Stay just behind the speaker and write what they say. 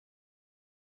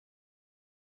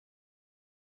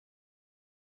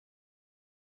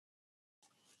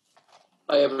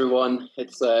Hi everyone,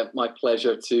 it's my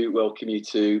pleasure to welcome you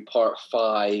to part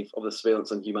 5 of the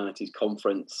Surveillance and Humanities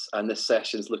conference, and this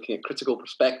session is looking at critical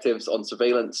perspectives on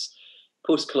surveillance,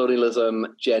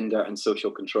 post-colonialism, gender and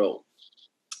social control.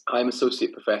 I'm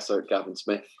Associate Professor Gavin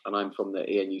Smith and I'm from the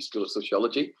ANU School of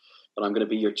Sociology, and I'm going to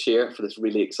be your chair for this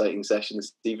really exciting session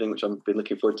this evening, which I've been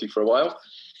looking forward to for a while.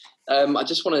 I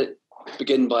just want to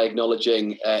begin by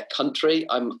acknowledging country.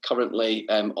 I'm currently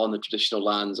on the traditional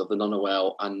lands of the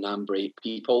Ngunnawal and Ngambri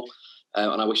people,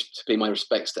 and I wish to pay my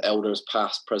respects to elders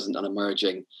past, present and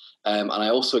emerging. And I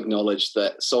also acknowledge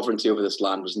that sovereignty over this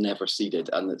land was never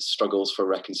ceded and that struggles for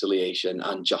reconciliation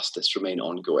and justice remain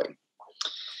ongoing.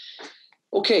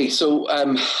 Okay, so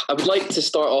I would like to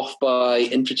start off by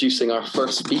introducing our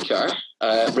first speaker,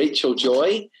 Rachel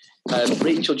Joy.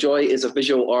 Rachel Joy is a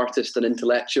visual artist and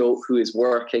intellectual who is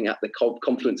working at the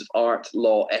confluence of art,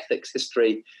 law, ethics,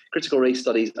 history, critical race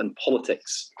studies and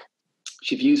politics.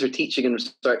 She views her teaching and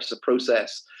research as a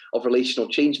process of relational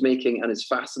change-making and is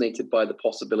fascinated by the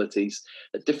possibilities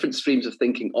that different streams of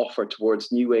thinking offer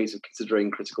towards new ways of considering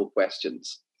critical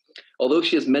questions. Although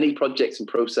she has many projects in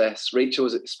process, Rachel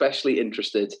is especially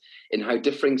interested in how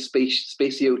differing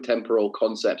spatio-temporal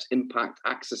concepts impact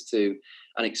access to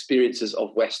and experiences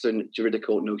of Western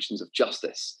juridical notions of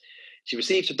justice. She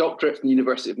received her doctorate from the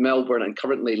University of Melbourne and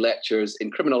currently lectures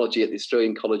in criminology at the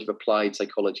Australian College of Applied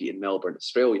Psychology in Melbourne,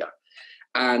 Australia.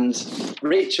 And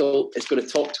Rachel is going to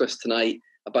talk to us tonight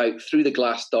about Through the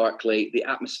Glass Darkly, the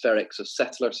atmospherics of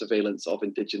settler surveillance of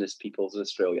Indigenous peoples in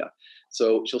Australia.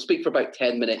 So she'll speak for about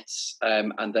 10 minutes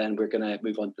and then we're going to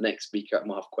move on to the next speaker and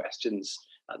we'll have questions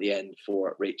at the end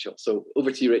for Rachel. So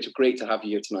over to you, Rachel. Great to have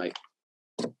you here tonight.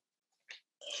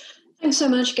 Thanks so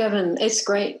much, Gavin. It's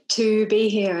great to be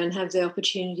here and have the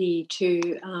opportunity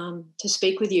to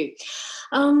speak with you.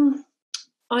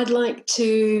 I'd like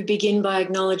to begin by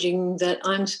acknowledging that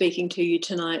I'm speaking to you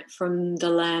tonight from the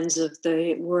lands of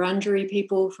the Wurundjeri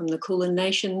people, from the Kulin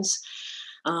Nations,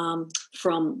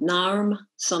 from Naarm,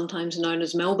 sometimes known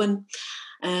as Melbourne,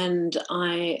 and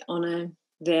I honour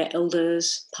their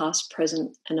elders, past,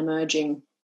 present and emerging.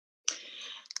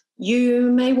 You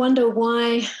may wonder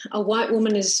why a white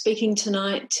woman is speaking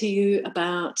tonight to you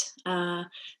about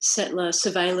settler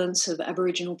surveillance of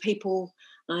Aboriginal people.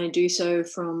 I do so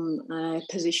from a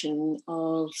position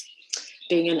of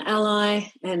being an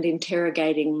ally and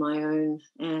interrogating my own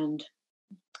and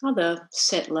other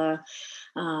settler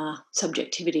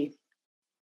subjectivity.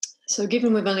 So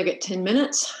given we've only got 10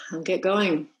 minutes, I'll get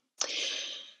going.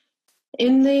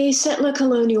 In the settler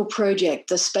colonial project,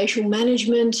 the spatial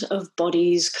management of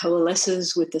bodies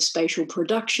coalesces with the spatial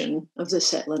production of the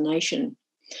settler nation.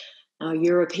 Our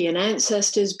European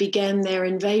ancestors began their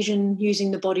invasion using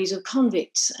the bodies of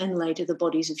convicts and later the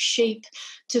bodies of sheep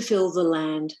to fill the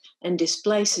land and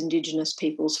displace Indigenous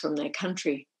peoples from their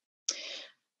country.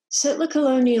 Settler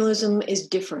colonialism is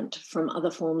different from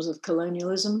other forms of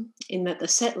colonialism in that the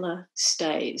settler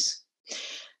stays.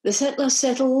 The settler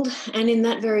settled, and in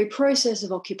that very process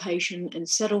of occupation and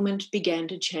settlement began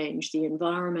to change the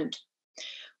environment.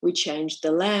 We changed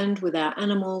the land with our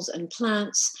animals and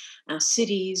plants, our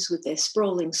cities with their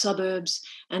sprawling suburbs,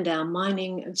 and our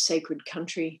mining of sacred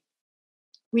country.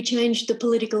 We changed the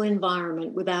political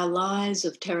environment with our lies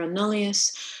of terra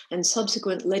nullius and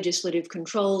subsequent legislative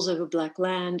controls over black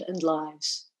land and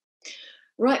lives.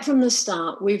 Right from the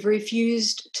start, we've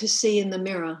refused to see in the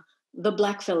mirror the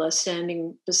blackfella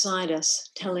standing beside us,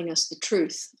 telling us the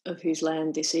truth of whose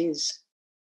land this is.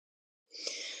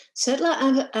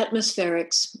 Settler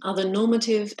atmospherics are the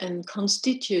normative and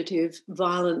constitutive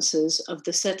violences of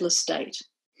the settler state,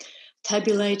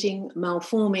 tabulating,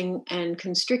 malforming and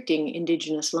constricting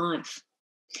Indigenous life.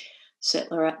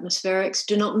 Settler atmospherics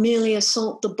do not merely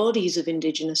assault the bodies of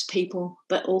Indigenous people,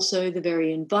 but also the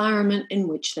very environment in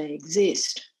which they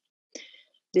exist.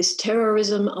 This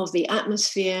terrorism of the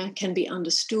atmosphere can be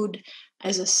understood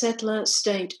as a settler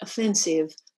state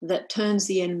offensive that turns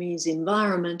the enemy's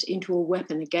environment into a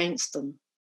weapon against them.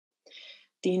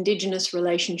 The Indigenous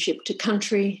relationship to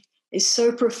country is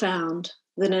so profound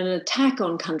that an attack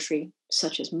on country,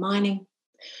 such as mining,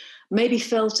 may be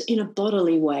felt in a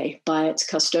bodily way by its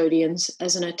custodians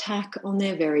as an attack on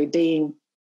their very being.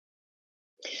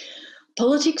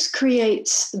 Politics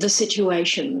creates the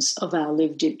situations of our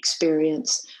lived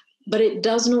experience, but it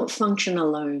does not function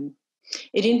alone.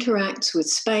 It interacts with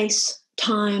space,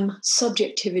 time,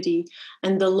 subjectivity,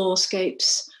 and the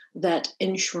lawscapes that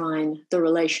enshrine the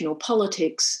relational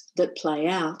politics that play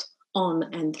out on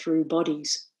and through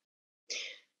bodies.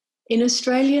 In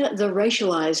Australia, the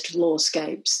racialised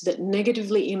lawscapes that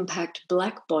negatively impact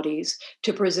black bodies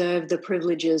to preserve the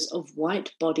privileges of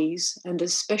white bodies, and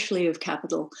especially of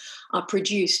capital, are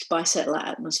produced by settler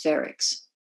atmospherics.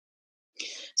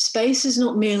 Space is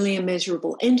not merely a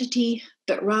measurable entity,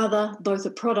 but rather both a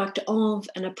product of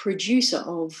and a producer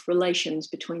of relations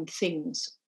between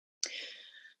things.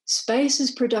 Space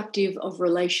is productive of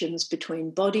relations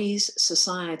between bodies,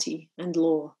 society, and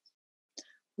law.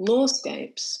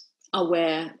 Lawscapes are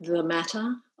where the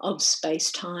matter of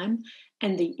space-time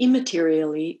and the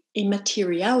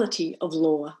immateriality of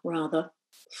law,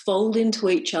 fold into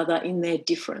each other in their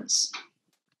difference.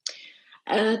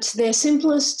 At their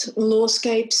simplest,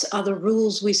 lawscapes are the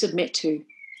rules we submit to,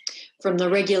 from the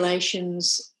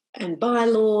regulations and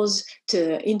bylaws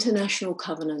to international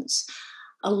covenants.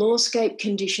 A lawscape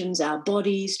conditions our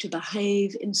bodies to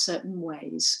behave in certain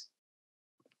ways.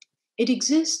 It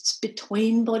exists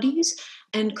between bodies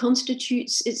and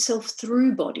constitutes itself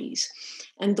through bodies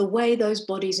and the way those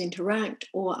bodies interact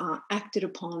or are acted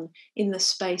upon in the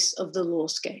space of the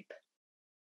lawscape.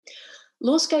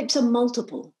 Lawscapes are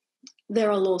multiple.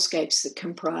 There are lawscapes that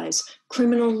comprise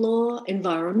criminal law,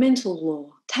 environmental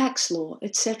law, tax law,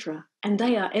 etc., and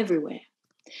they are everywhere.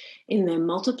 In their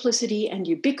multiplicity and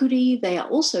ubiquity, they are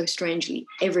also strangely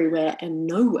everywhere and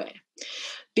nowhere.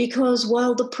 Because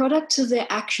while the products of their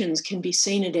actions can be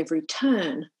seen at every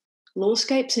turn,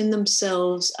 lawscapes in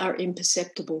themselves are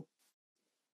imperceptible.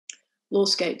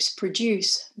 Lawscapes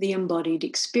produce the embodied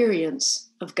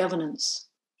experience of governance.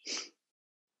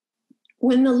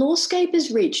 When the lawscape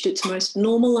has reached its most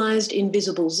normalised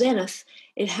invisible zenith,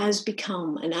 it has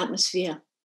become an atmosphere.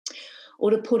 Or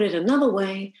to put it another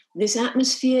way, this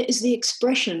atmosphere is the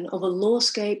expression of a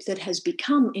lawscape that has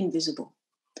become invisible,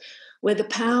 where the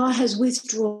power has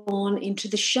withdrawn into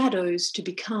the shadows to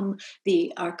become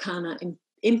the arcana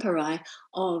imperi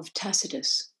of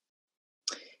Tacitus.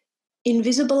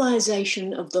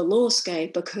 Invisibilization of the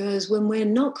lawscape occurs when we're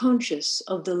not conscious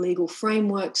of the legal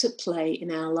frameworks at play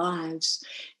in our lives,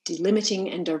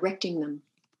 delimiting and directing them.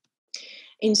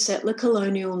 In settler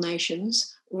colonial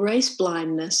nations, race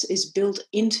blindness is built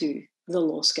into the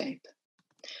lawscape.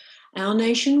 Our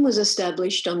nation was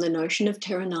established on the notion of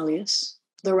terra nullius,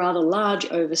 the rather large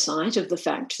oversight of the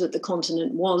fact that the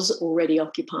continent was already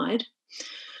occupied.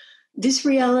 This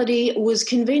reality was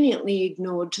conveniently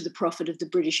ignored to the profit of the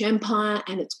British Empire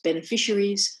and its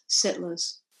beneficiaries,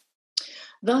 settlers.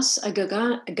 Thus, a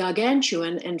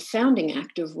gargantuan and founding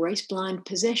act of race-blind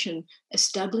possession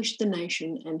established the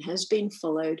nation and has been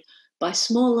followed by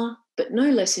smaller but no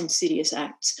less insidious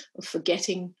acts of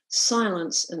forgetting,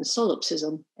 silence and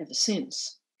solipsism ever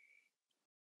since.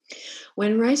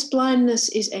 When race blindness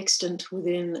is extant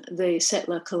within the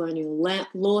settler colonial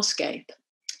lawscape,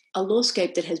 a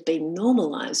lawscape that has been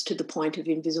normalised to the point of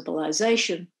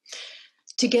invisibilisation,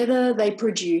 together they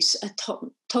produce a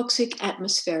toxic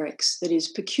atmospherics that is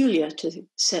peculiar to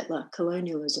settler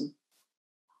colonialism.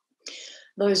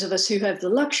 Those of us who have the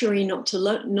luxury not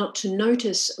to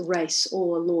notice race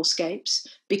or lawscapes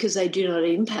because they do not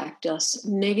impact us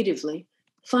negatively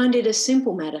find it a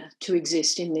simple matter to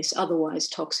exist in this otherwise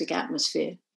toxic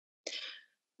atmosphere.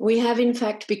 We have in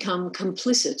fact become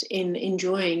complicit in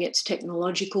enjoying its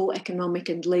technological, economic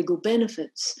and legal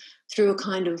benefits through a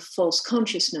kind of false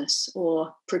consciousness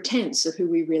or pretense of who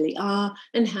we really are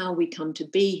and how we come to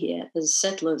be here as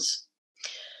settlers.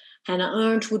 Hannah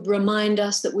Arendt would remind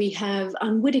us that we have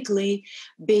unwittingly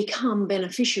become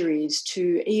beneficiaries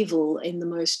to evil in the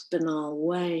most banal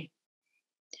way.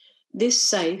 This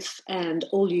safe and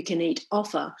all-you-can-eat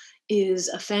offer is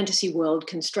a fantasy world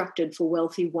constructed for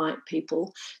wealthy white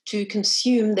people to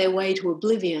consume their way to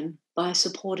oblivion by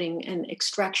supporting an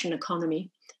extraction economy,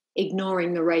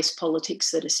 ignoring the race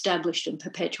politics that established and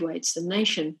perpetuates the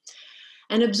nation,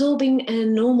 and absorbing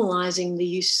and normalising the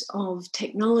use of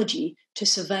technology to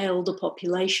surveil the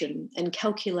population and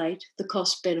calculate the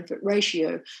cost-benefit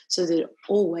ratio so that it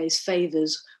always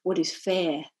favours what is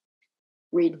fair,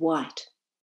 read white.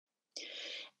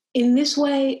 In this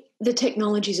way, the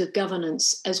technologies of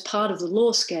governance as part of the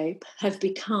lawscape have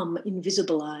become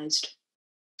invisibilised.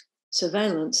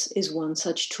 Surveillance is one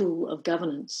such tool of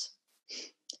governance.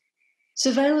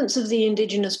 Surveillance of the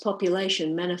Indigenous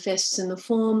population manifests in the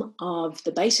form of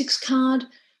the basics card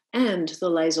and the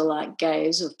laser-like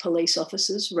gaze of police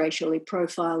officers racially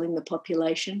profiling the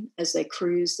population as they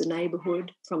cruise the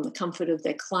neighbourhood from the comfort of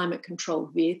their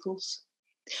climate-controlled vehicles.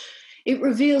 It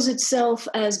reveals itself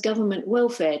as government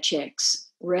welfare checks,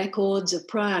 records of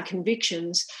prior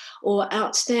convictions, or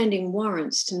outstanding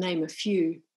warrants, to name a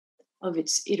few of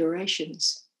its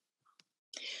iterations.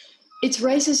 Its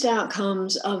racist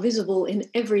outcomes are visible in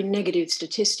every negative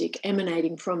statistic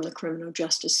emanating from the criminal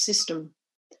justice system.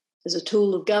 As a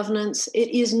tool of governance, it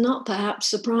is not perhaps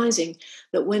surprising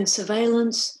that when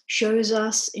surveillance shows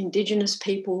us Indigenous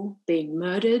people being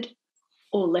murdered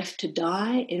or left to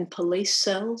die in police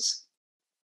cells,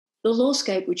 the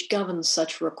lawscape which governs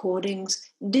such recordings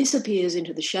disappears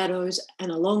into the shadows, and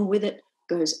along with it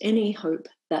goes any hope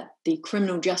that the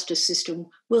criminal justice system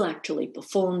will actually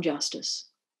perform justice.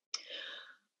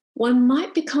 One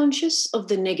might be conscious of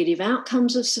the negative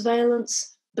outcomes of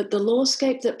surveillance, but the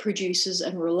lawscape that produces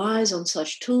and relies on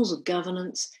such tools of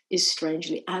governance is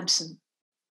strangely absent.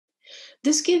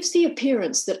 This gives the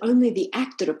appearance that only the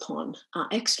acted upon are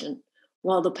extant,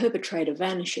 while the perpetrator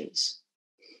vanishes.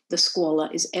 The squalor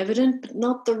is evident, but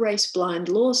not the race-blind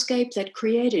lawscape that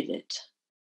created it.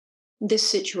 This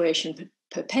situation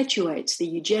perpetuates the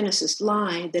eugenicist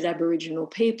lie that Aboriginal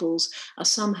peoples are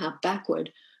somehow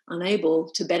backward, unable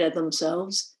to better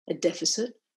themselves, a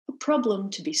deficit, a problem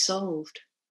to be solved.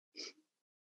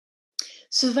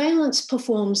 Surveillance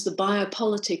performs the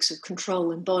biopolitics of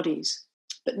control in bodies,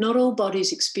 but not all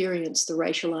bodies experience the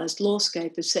racialised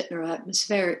lawscape of settler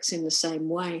atmospherics in the same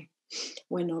way.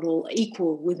 We're not all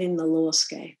equal within the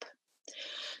lawscape.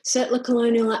 Settler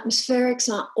colonial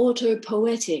atmospherics are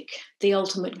autopoetic. The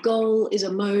ultimate goal is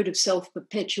a mode of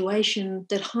self-perpetuation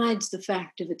that hides the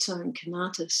fact of its own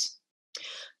conatus.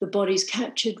 The bodies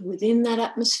captured within that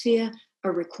atmosphere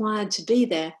are required to be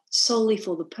there solely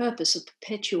for the purpose of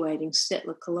perpetuating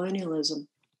settler colonialism.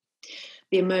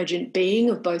 The emergent being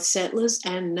of both settlers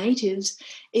and natives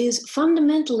is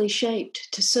fundamentally shaped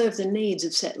to serve the needs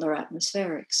of settler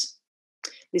atmospherics.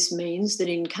 This means that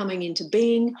in coming into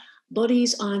being,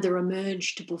 bodies either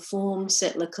emerge to perform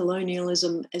settler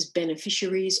colonialism as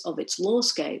beneficiaries of its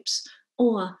lawscapes,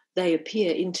 or they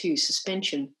appear into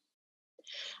suspension.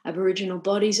 Aboriginal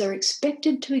bodies are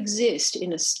expected to exist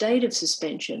in a state of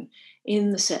suspension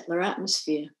in the settler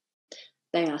atmosphere.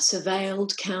 They are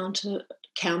surveilled,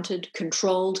 counted,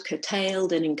 controlled,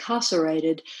 curtailed, and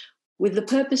incarcerated with the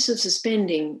purpose of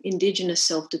suspending Indigenous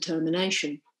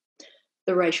self-determination.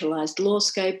 The racialised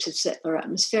lawscapes of settler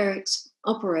atmospherics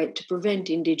operate to prevent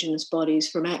Indigenous bodies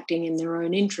from acting in their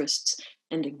own interests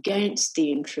and against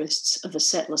the interests of a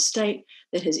settler state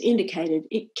that has indicated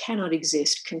it cannot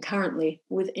exist concurrently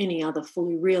with any other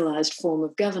fully realised form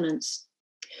of governance.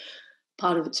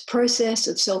 Part of its process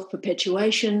of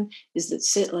self-perpetuation is that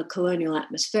settler colonial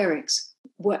atmospherics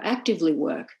actively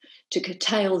work to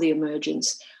curtail the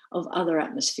emergence of other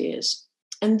atmospheres,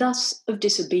 and thus of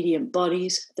disobedient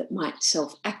bodies that might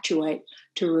self-actuate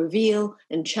to reveal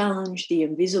and challenge the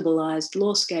invisibilised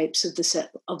lawscapes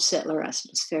of settler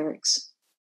atmospherics.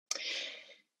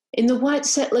 In the white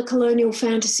settler colonial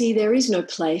fantasy, there is no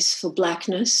place for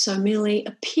blackness, so merely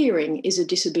appearing is a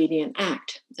disobedient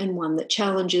act, and one that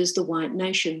challenges the white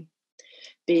nation.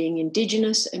 Being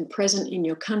Indigenous and present in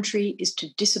your country is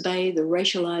to disobey the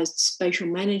racialised spatial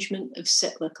management of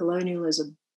settler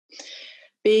colonialism.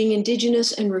 Being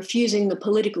Indigenous and refusing the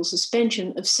political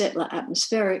suspension of settler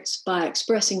atmospherics by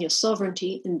expressing your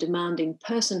sovereignty and demanding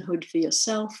personhood for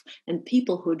yourself and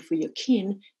peoplehood for your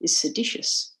kin is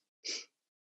seditious.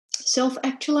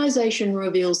 Self-actualization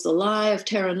reveals the lie of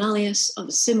terra nullius of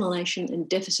assimilation and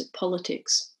deficit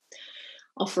politics.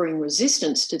 Offering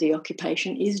resistance to the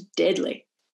occupation is deadly,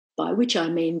 by which I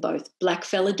mean both black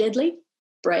fella deadly,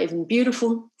 brave and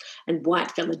beautiful, and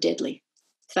white fella deadly,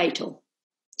 fatal.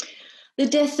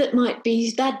 That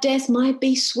death might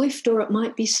be swift or it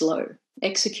might be slow,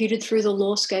 executed through the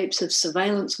lawscapes of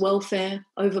surveillance welfare,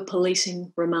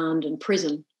 over-policing, remand and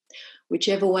prison.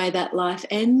 Whichever way that life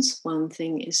ends, one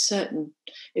thing is certain.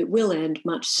 It will end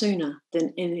much sooner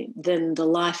than the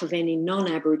life of any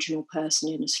non-Aboriginal person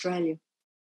in Australia.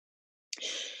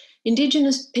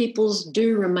 Indigenous peoples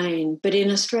do remain, but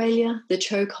in Australia, the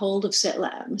chokehold of settler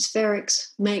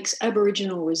atmospherics makes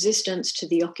Aboriginal resistance to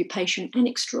the occupation an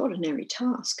extraordinary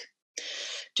task.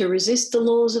 To resist the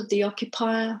laws of the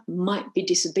occupier might be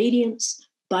disobedience,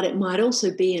 but it might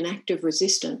also be an act of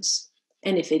resistance.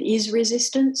 And if it is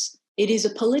resistance, it is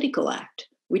a political act,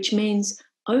 which means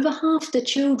over half the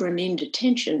children in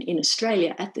detention in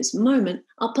Australia at this moment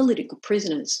are political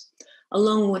prisoners,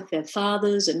 along with their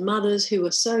fathers and mothers who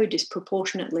are so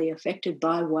disproportionately affected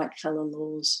by whitefella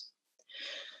laws.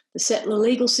 The settler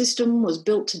legal system was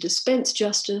built to dispense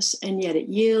justice, and yet it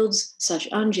yields such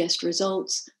unjust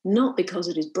results, not because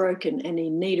it is broken and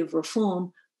in need of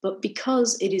reform, but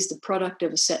because it is the product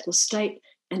of a settler state,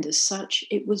 and as such,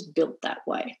 it was built that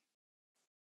way.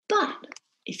 But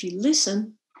if you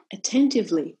listen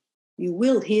attentively, you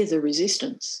will hear the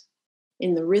resistance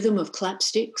in the rhythm of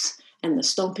clapsticks and the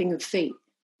stomping of feet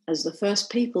as the first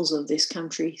peoples of this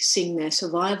country sing their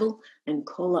survival and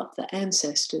call up the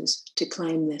ancestors to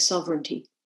claim their sovereignty,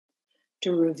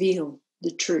 to reveal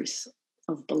the truth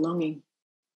of belonging.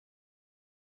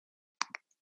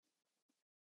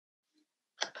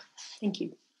 Thank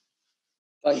you.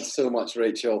 Thanks so much,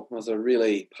 Rachel. It was a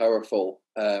really powerful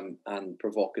and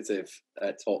provocative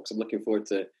talk. So I'm looking forward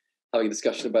to having a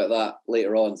discussion about that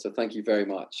later on. So thank you very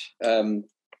much.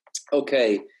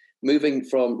 Okay, moving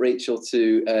from Rachel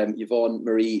to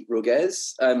Yvonne-Marie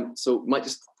Rogez. So might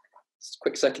just a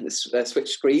quick second to switch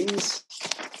screens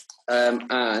and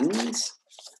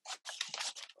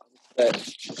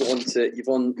go on to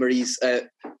Yvonne-Marie's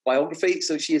biography.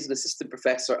 So she is an assistant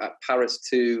professor at Paris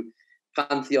 2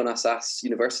 Panthéon-Assas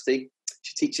University.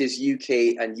 She teaches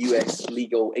UK and US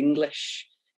legal English,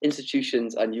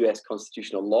 institutions and US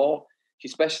constitutional law. She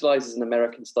specialises in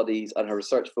American studies and her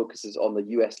research focuses on the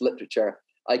US literature,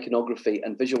 iconography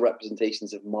and visual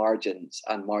representations of margins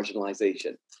and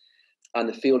marginalisation, and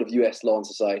the field of US law and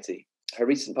society. Her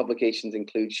recent publications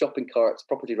include Shopping Carts,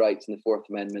 Property Rights and the Fourth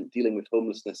Amendment, Dealing with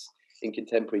Homelessness in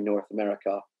Contemporary North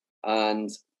America. And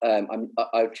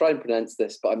I'll try and pronounce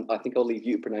this, but I think I'll leave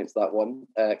you to pronounce that one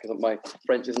because my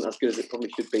French isn't as good as it probably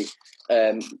should be.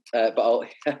 But I'll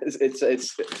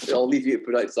leave you to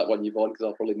pronounce that one, Yvonne, because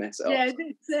I'll probably mess it up. Yeah,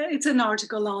 it's an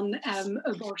article on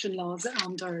abortion laws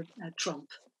under Trump.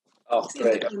 Oh,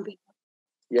 great.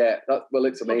 Yeah, that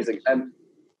looks amazing.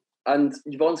 And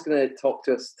Yvonne's going to talk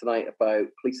to us tonight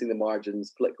about policing the margins,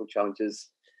 political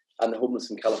challenges, and the homeless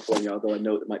in California, although I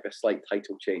know there might be a slight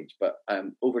title change. But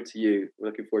over to you. We're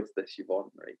looking forward to this,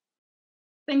 Yvonne-Marie.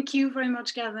 Thank you very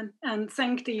much, Gavin. And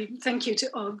thank you to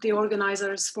all the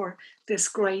organisers for this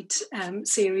great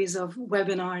series of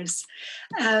webinars.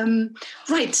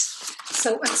 Right,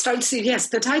 so I'll start to, yes,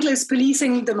 the title is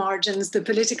Policing the Margins, the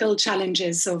Political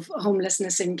Challenges of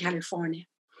Homelessness in California.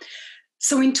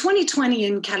 So in 2020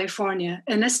 in California,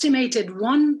 an estimated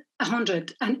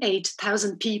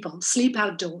 108,000 people sleep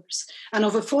outdoors and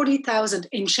over 40,000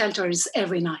 in shelters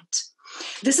every night.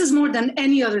 This is more than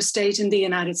any other state in the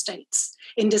United States.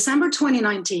 In December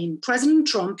 2019, President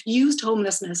Trump used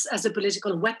homelessness as a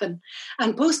political weapon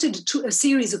and posted a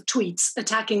series of tweets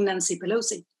attacking Nancy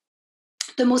Pelosi.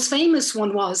 The most famous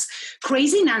one was,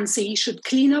 "Crazy Nancy should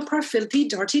clean up her filthy,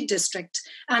 dirty district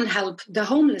and help the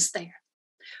homeless there."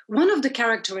 One of the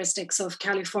characteristics of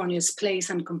California's place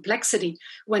and complexity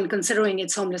when considering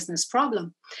its homelessness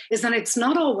problem is that it's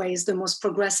not always the most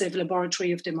progressive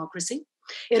laboratory of democracy.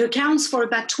 It accounts for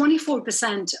about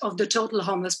 24% of the total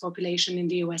homeless population in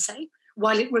the USA,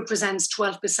 while it represents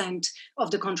 12%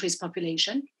 of the country's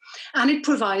population. And it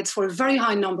provides for a very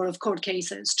high number of court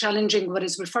cases challenging what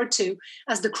is referred to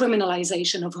as the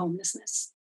criminalization of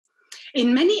homelessness.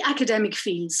 In many academic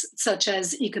fields, such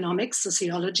as economics,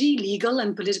 sociology, legal,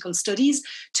 and political studies,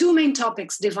 two main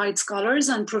topics divide scholars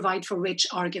and provide for rich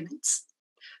arguments.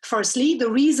 Firstly, the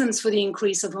reasons for the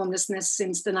increase of homelessness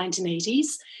since the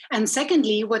 1980s, and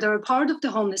secondly, whether a part of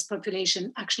the homeless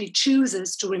population actually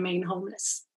chooses to remain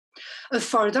homeless. A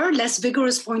further, less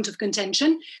vigorous point of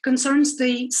contention concerns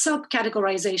the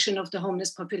subcategorization of the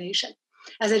homeless population,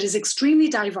 as it is extremely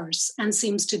diverse and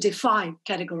seems to defy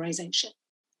categorization.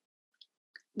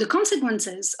 The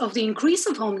consequences of the increase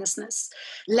of homelessness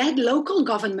led local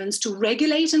governments to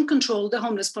regulate and control the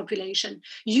homeless population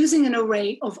using an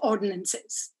array of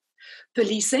ordinances.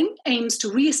 Policing aims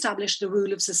to re-establish the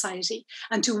rule of society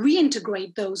and to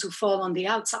reintegrate those who fall on the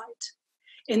outside.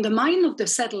 In the mind of the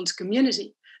settled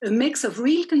community, a mix of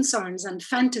real concerns and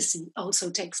fantasy also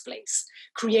takes place,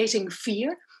 creating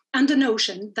fear and the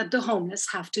notion that the homeless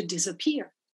have to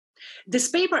disappear. This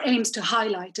paper aims to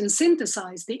highlight and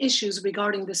synthesize the issues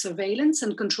regarding the surveillance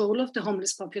and control of the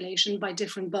homeless population by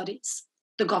different bodies: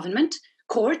 the government,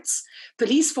 courts,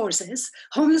 police forces,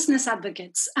 homelessness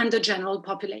advocates, and the general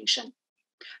population.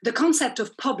 The concept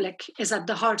of public is at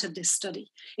the heart of this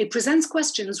study. It presents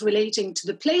questions relating to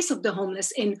the place of the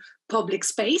homeless in public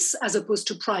space as opposed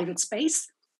to private space,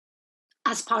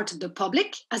 as part of the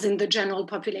public, as in the general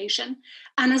population,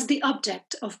 and as the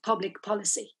object of public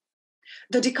policy.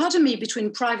 The dichotomy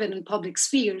between private and public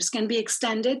spheres can be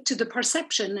extended to the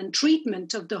perception and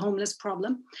treatment of the homeless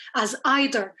problem as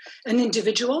either an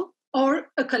individual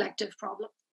or a collective problem.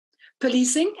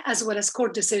 Policing, as well as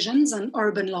court decisions and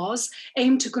urban laws,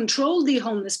 aim to control the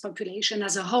homeless population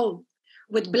as a whole,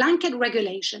 with blanket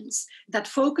regulations that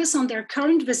focus on their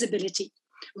current visibility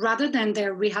rather than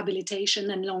their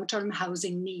rehabilitation and long-term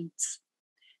housing needs.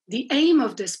 The aim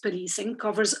of this policing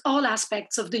covers all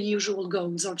aspects of the usual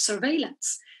goals of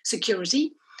surveillance: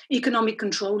 security, economic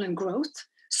control and growth,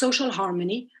 social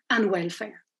harmony, and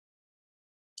welfare.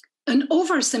 An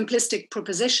oversimplistic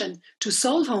proposition to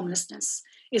solve homelessness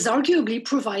is arguably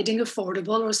providing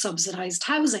affordable or subsidized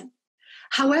housing.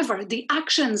 However, the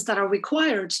actions that are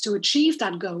required to achieve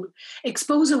that goal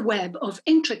expose a web of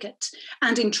intricate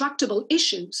and intractable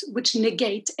issues which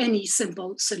negate any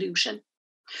simple solution.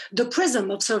 The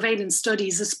prism of surveillance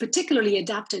studies is particularly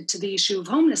adapted to the issue of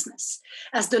homelessness,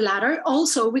 as the latter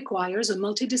also requires a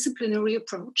multidisciplinary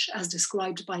approach, as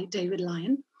described by David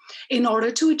Lyon, in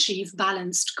order to achieve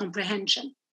balanced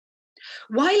comprehension.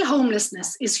 While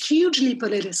homelessness is hugely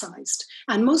politicized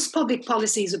and most public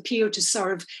policies appear to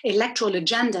serve electoral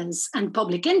agendas and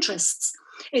public interests,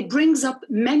 it brings up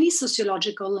many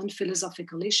sociological and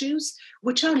philosophical issues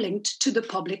which are linked to the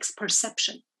public's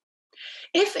perception.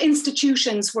 If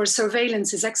institutions where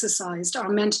surveillance is exercised are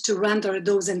meant to render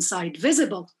those inside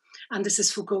visible, and this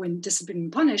is Foucault in Discipline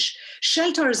and Punish,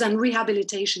 shelters and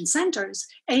rehabilitation centers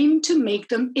aim to make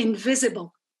them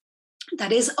invisible.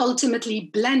 That is,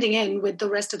 ultimately blending in with the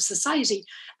rest of society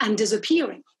and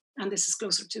disappearing. And this is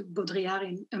closer to Baudrillard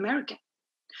in America.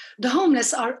 The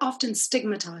homeless are often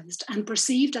stigmatized and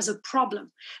perceived as a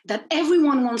problem that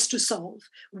everyone wants to solve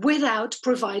without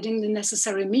providing the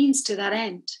necessary means to that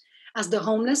end, as the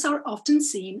homeless are often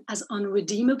seen as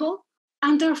unredeemable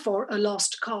and therefore a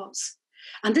lost cause.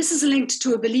 And this is linked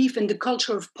to a belief in the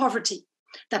culture of poverty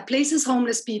that places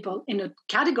homeless people in a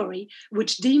category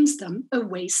which deems them a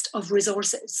waste of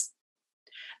resources.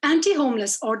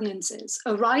 Anti-homeless ordinances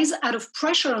arise out of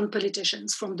pressure on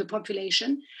politicians from the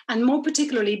population and more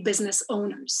particularly business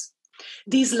owners.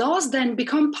 These laws then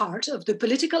become part of the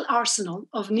political arsenal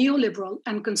of neoliberal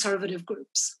and conservative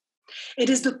groups. It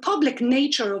is the public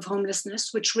nature of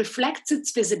homelessness which reflects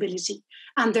its visibility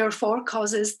and therefore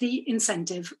causes the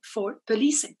incentive for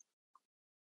policing.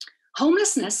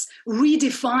 Homelessness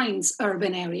redefines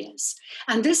urban areas,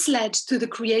 and this led to the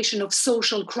creation of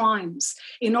social crimes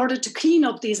in order to clean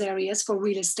up these areas for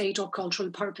real estate or cultural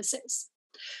purposes.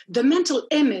 The mental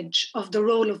image of the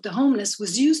role of the homeless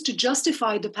was used to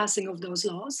justify the passing of those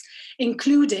laws,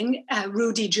 including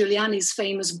Rudy Giuliani's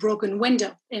famous broken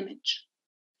window image.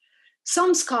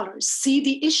 Some scholars see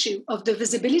the issue of the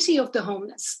visibility of the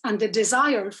homeless and the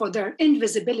desire for their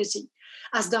invisibility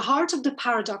as the heart of the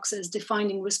paradoxes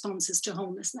defining responses to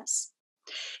homelessness.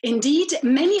 Indeed,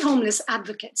 many homeless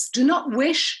advocates do not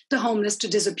wish the homeless to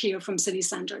disappear from city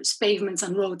centres, pavements,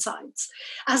 and roadsides,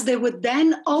 as they would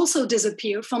then also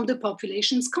disappear from the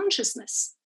population's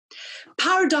consciousness.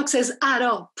 Paradoxes add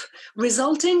up,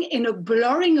 resulting in a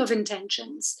blurring of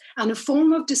intentions and a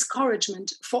form of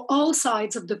discouragement for all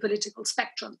sides of the political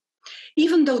spectrum,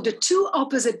 even though the two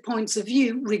opposite points of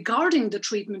view regarding the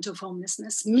treatment of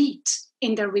homelessness meet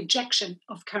in their rejection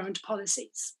of current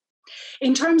policies.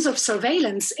 In terms of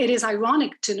surveillance, it is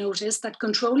ironic to notice that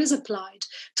control is applied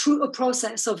through a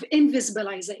process of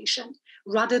invisibilization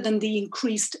rather than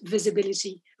increased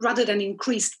visibility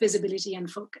and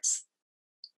focus.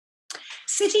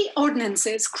 City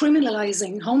ordinances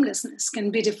criminalizing homelessness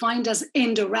can be defined as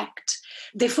indirect.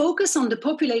 They focus on the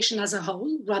population as a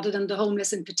whole rather than the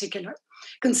homeless in particular,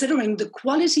 considering the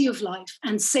quality of life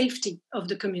and safety of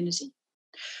the community.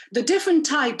 The different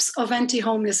types of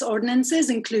anti-homeless ordinances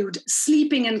include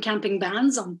sleeping and camping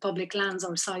bans on public lands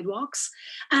or sidewalks,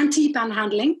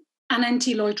 anti-panhandling and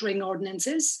anti-loitering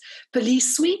ordinances,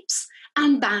 police sweeps,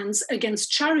 and bans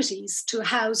against charities to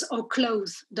house or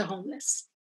clothe the homeless.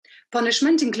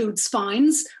 Punishment includes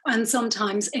fines and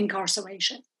sometimes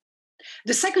incarceration.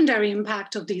 The secondary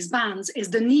impact of these bans is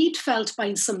the need felt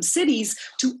by some cities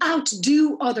to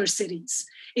outdo other cities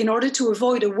in order to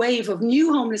avoid a wave of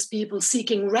new homeless people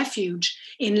seeking refuge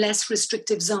in less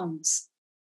restrictive zones.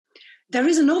 There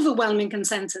is an overwhelming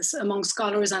consensus among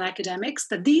scholars and academics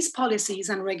that these policies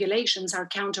and regulations are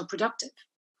counterproductive.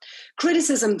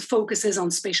 Criticism focuses on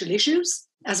spatial issues,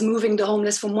 as moving the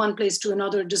homeless from one place to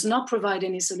another does not provide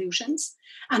any solutions,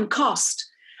 and cost,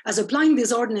 as applying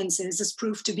these ordinances has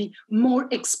proved to be more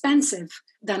expensive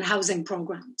than housing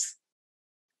programs.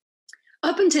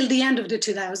 Up until the end of the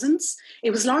 2000s,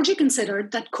 it was largely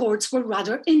considered that courts were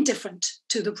rather indifferent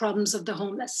to the problems of the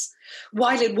homeless,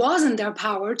 while it was in their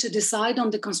power to decide on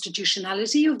the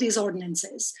constitutionality of these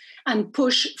ordinances and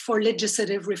push for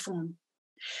legislative reform.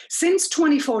 Since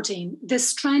 2014,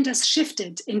 this trend has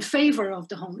shifted in favor of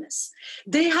the homeless.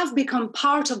 They have become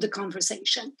part of the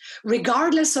conversation,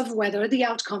 regardless of whether the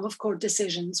outcome of court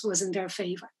decisions was in their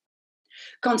favor.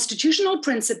 Constitutional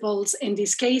principles in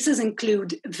these cases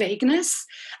include vagueness,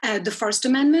 the First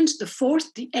Amendment, the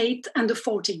Fourth, the Eighth, and the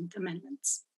 14th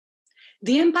Amendments.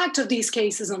 The impact of these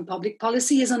cases on public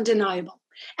policy is undeniable,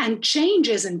 and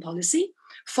changes in policy,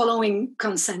 following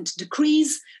consent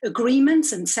decrees,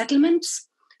 agreements, and settlements,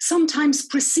 sometimes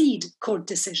precede court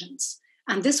decisions.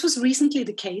 And this was recently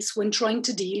the case when trying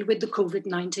to deal with the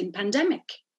COVID-19 pandemic.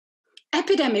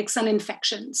 Epidemics and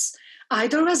infections,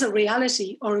 either as a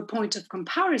reality or a point of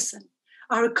comparison,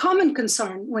 are a common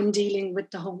concern when dealing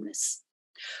with the homeless.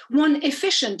 One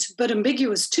efficient but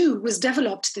ambiguous tool was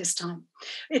developed this time.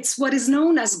 It's what is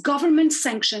known as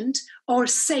government-sanctioned or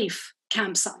safe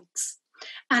campsites.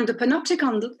 And the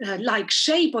panopticon-like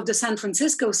shape of the San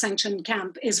Francisco sanctioned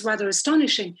camp is rather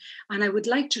astonishing. And I would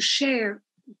like to share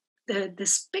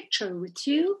this picture with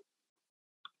you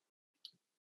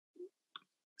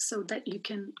so that you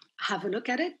can have a look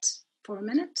at it for a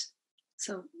minute.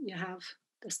 So you have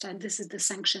this is the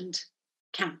sanctioned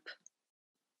camp.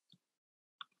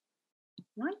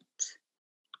 Right?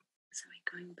 Sorry,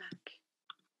 going back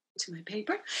to my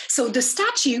paper. So the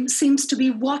statue seems to be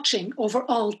watching over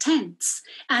all tents,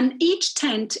 and each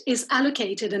tent is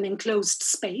allocated an enclosed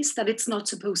space that it's not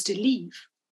supposed to leave.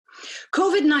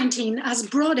 COVID-19 has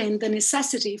brought in the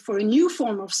necessity for a new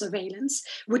form of surveillance,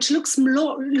 which looks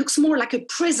more like a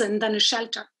prison than a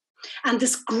shelter. And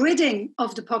this gridding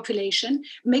of the population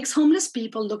makes homeless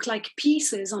people look like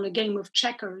pieces on a game of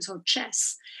checkers or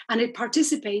chess, and it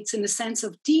participates in a sense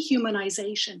of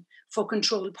dehumanization for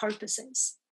control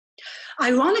purposes.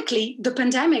 Ironically, the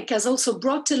pandemic has also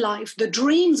brought to life the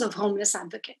dreams of homeless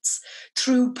advocates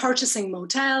through purchasing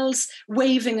motels,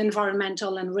 waiving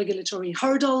environmental and regulatory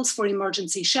hurdles for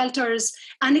emergency shelters,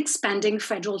 and expanding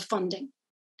federal funding.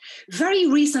 Very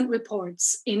recent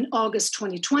reports in August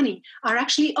 2020 are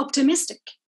actually optimistic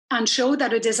and show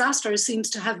that a disaster seems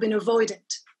to have been avoided.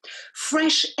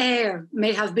 Fresh air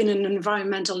may have been an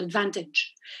environmental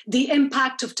advantage. The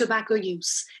impact of tobacco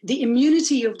use, the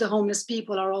immunity of the homeless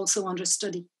people are also under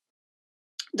study.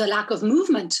 The lack of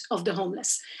movement of the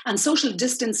homeless and social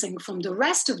distancing from the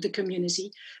rest of the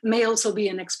community may also be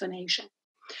an explanation.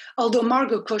 Although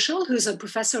Margot Kuschel, who's a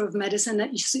professor of medicine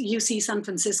at UC San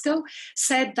Francisco,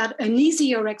 said that an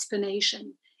easier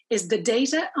explanation is the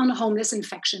data on homeless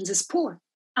infections is poor,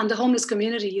 and the homeless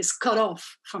community is cut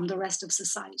off from the rest of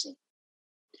society.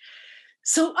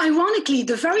 So ironically,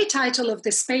 the very title of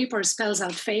this paper spells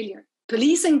out failure.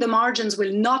 Policing the margins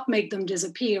will not make them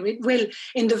disappear. It will,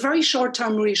 in the very short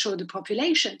term, reassure the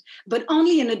population, but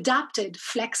only an adapted,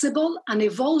 flexible, and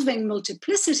evolving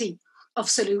multiplicity of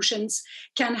solutions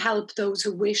can help those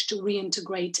who wish to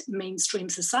reintegrate mainstream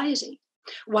society,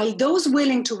 while those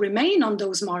willing to remain on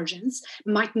those margins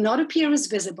might not appear as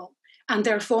visible and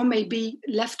therefore may be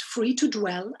left free to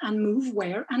dwell and move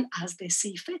where and as they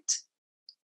see fit.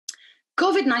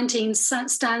 COVID-19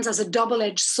 stands as a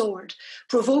double-edged sword,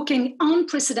 provoking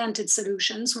unprecedented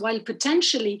solutions while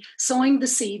potentially sowing the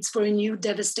seeds for a new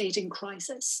devastating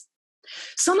crisis.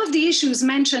 Some of the issues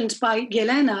mentioned by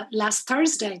Yelena last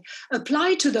Thursday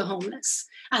apply to the homeless,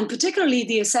 and particularly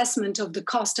the assessment of the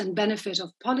cost and benefit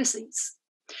of policies.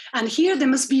 And here they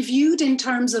must be viewed in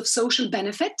terms of social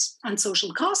benefit and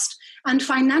social cost, and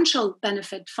financial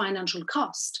benefit, financial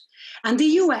cost. And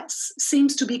the US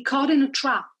seems to be caught in a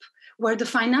trap where the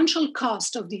financial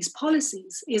cost of these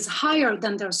policies is higher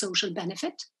than their social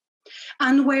benefit,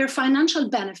 and where financial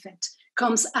benefit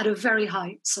comes at a very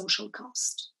high social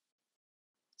cost.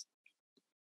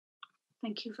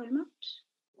 Thank you very much.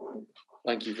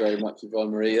 Thank you very much,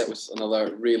 Yvonne-Marie. That was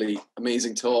another really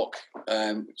amazing talk,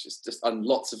 which is just, and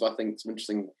lots of, I think, some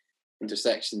interesting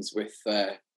intersections with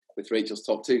Rachel's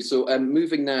talk too. So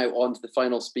moving now on to the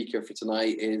final speaker for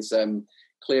tonight is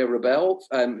Claire Wrobel,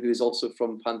 who is also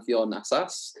from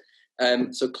Panthéon-Assas.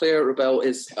 So Claire Wrobel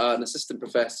is an assistant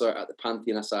professor at the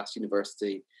Panthéon-Assas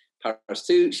University, Paris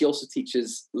 2. She also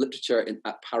teaches literature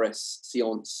at Paris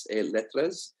Sciences et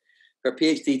Lettres. Her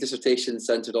PhD dissertation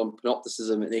centred on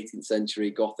panopticism in 18th century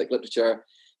Gothic literature.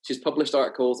 She's published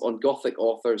articles on Gothic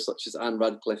authors such as Anne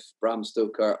Radcliffe, Bram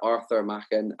Stoker, Arthur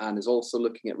Machen, and is also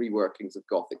looking at reworkings of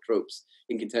Gothic tropes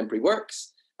in contemporary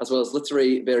works, as well as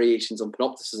literary variations on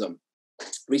panopticism.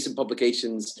 Recent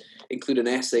publications include an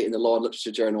essay in the Law and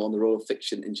Literature Journal on the role of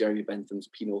fiction in Jeremy Bentham's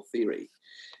penal theory.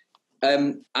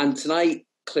 And tonight,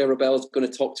 Claire Wrobel is going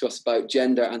to talk to us about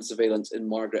gender and surveillance in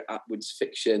Margaret Atwood's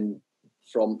fiction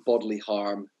From Bodily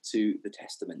Harm to the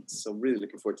Testaments. So really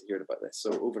looking forward to hearing about this.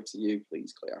 So over to you,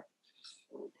 please, Claire.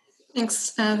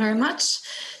 Thanks very much.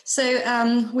 So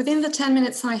within the 10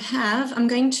 minutes I have, I'm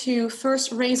going to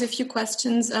first raise a few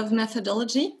questions of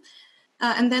methodology,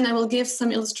 and then I will give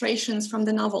some illustrations from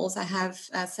the novels I have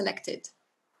selected.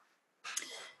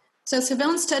 So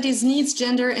Surveillance Studies Needs,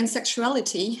 Gender and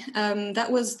Sexuality. That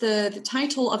was the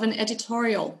title of an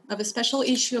editorial of a special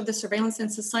issue of the Surveillance and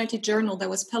Society journal that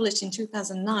was published in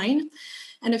 2009.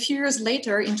 And a few years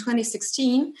later, in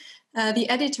 2016, the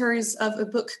editors of a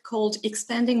book called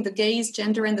Expanding the Gaze,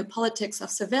 Gender and the Politics of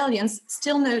Surveillance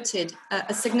still noted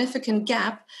a significant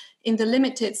gap in the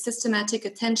limited systematic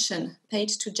attention paid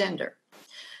to gender.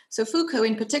 So Foucault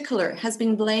in particular has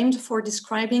been blamed for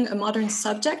describing a modern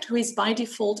subject who is by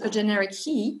default a generic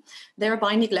he,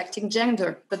 thereby neglecting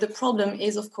gender. But the problem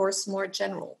is, of course, more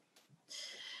general.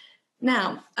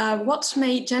 Now, what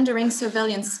may gendering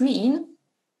surveillance mean?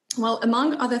 Well,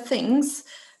 among other things,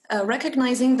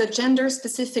 recognizing the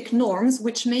gender-specific norms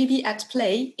which may be at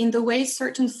play in the way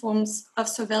certain forms of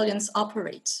surveillance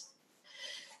operate.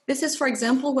 This is, for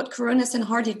example, what Coronas and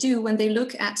Hardy do when they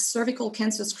look at cervical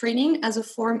cancer screening as a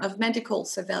form of medical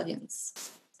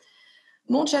surveillance.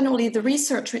 More generally, the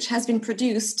research which has been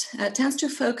produced tends to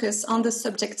focus on the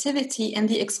subjectivity and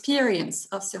the experience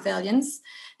of surveillance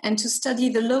and to study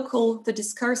the local, the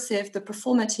discursive, the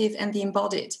performative, and the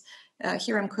embodied.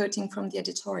 Here I'm quoting from the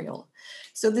editorial.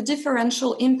 So the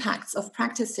differential impacts of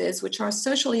practices which are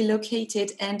socially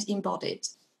located and embodied.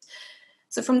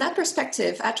 So from that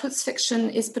perspective, Atwood's fiction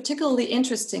is particularly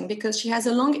interesting because she has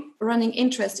a long-running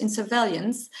interest in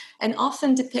surveillance and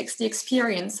often depicts the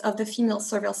experience of the female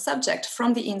surveilled subject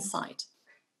from the inside.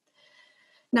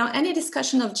 Now, any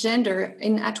discussion of gender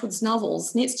in Atwood's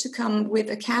novels needs to come with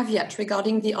a caveat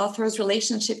regarding the author's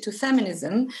relationship to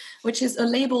feminism, which is a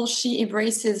label she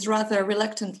embraces rather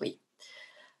reluctantly.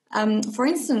 For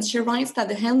instance, she writes that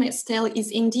The Handmaid's Tale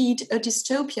is indeed a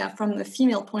dystopia from the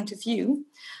female point of view,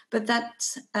 but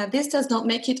that this does not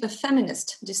make it a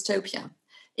feminist dystopia,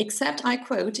 except, I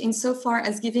quote, insofar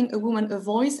as giving a woman a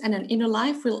voice and an inner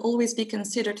life will always be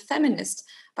considered feminist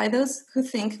by those who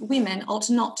think women ought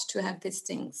not to have these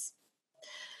things.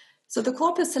 So the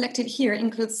corpus selected here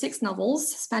includes 6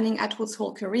 novels spanning Atwood's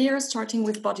whole career, starting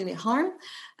with Bodily Harm,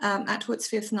 Atwood's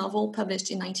 5th novel published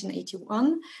in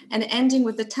 1981, and ending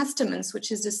with The Testaments,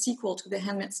 which is the sequel to The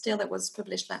Handmaid's Tale that was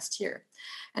published last year.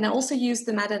 And I also used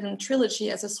the Mad Adam trilogy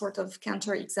as a sort of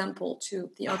counter-example to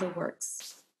the other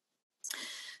works.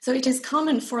 So it is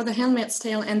common for The Handmaid's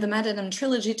Tale and the Mad Adam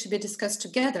trilogy to be discussed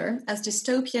together as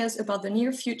dystopias about the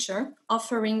near future,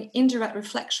 offering indirect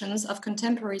reflections of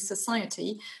contemporary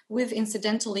society with,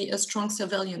 incidentally, a strong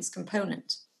surveillance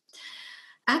component.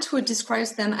 Atwood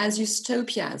describes them as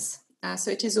utopias.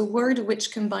 So it is a word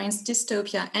which combines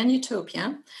dystopia and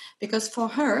utopia, because for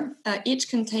her, each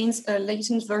contains a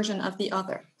latent version of the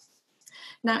other.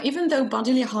 Now, even though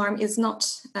Bodily Harm is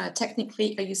not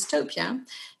technically a utopia,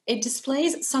 it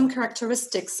displays some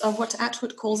characteristics of what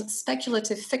Atwood calls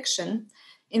speculative fiction,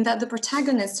 in that the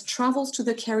protagonist travels to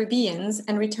the Caribbean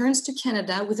and returns to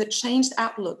Canada with a changed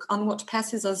outlook on what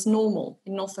passes as normal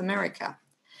in North America.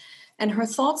 And her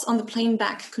thoughts on the plane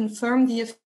back confirm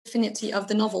the affinity of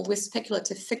the novel with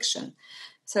speculative fiction.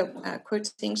 So,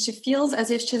 quoting, she feels as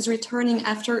if she's returning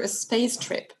after a space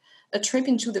trip, a trip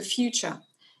into the future.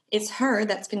 It's her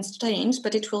that's been changed,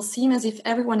 but it will seem as if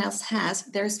everyone else has.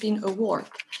 There's been a warp.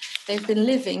 They've been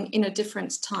living in a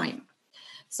different time.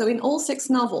 So in all 6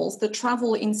 novels, the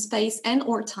travel in space and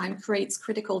or time creates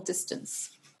critical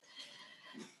distance.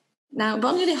 Now,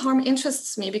 Bodily Harm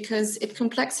interests me because it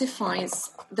complexifies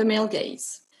the male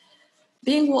gaze.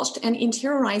 Being watched and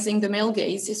interiorizing the male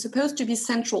gaze is supposed to be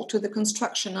central to the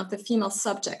construction of the female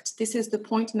subject. This is the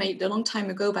point made a long time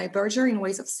ago by Berger in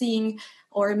Ways of Seeing,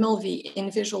 or Mulvey in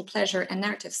Visual Pleasure and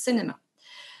Narrative Cinema.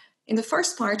 In the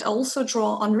first part, I also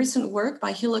draw on recent work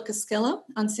by Hilla Koskela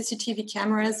on CCTV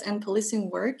cameras and policing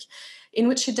work, in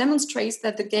which she demonstrates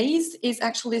that the gaze is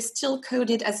actually still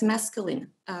coded as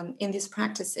masculine in these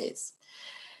practices.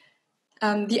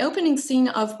 The opening scene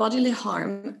of Bodily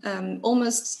Harm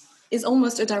is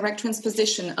almost a direct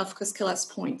transposition of Koskela's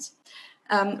point.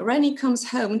 Rennie comes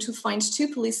home to find 2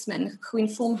 policemen who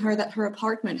inform her that her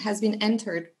apartment has been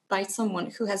entered by someone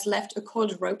who has left a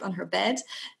coiled rope on her bed,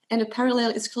 and a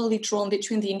parallel is clearly drawn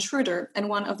between the intruder and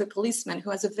one of the policemen who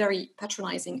has a very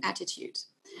patronizing attitude.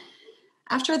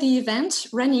 After the event,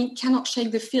 Rennie cannot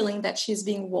shake the feeling that she is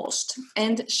being watched,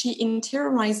 and she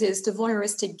interiorizes the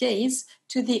voyeuristic gaze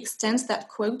to the extent that,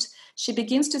 quote, she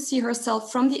begins to see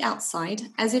herself from the outside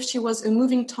as if she was a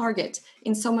moving target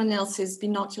in someone else's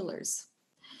binoculars.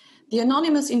 The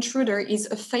anonymous intruder is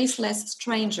a faceless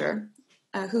stranger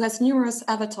who has numerous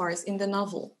avatars in the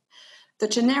novel. The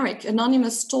generic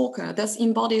anonymous stalker thus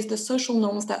embodies the social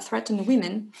norms that threaten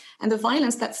women and the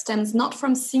violence that stems not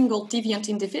from single deviant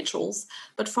individuals,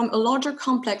 but from a larger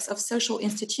complex of social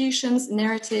institutions,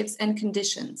 narratives, and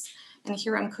conditions. And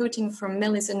here I'm quoting from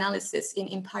Melly's analysis in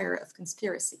Empire of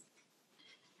Conspiracy.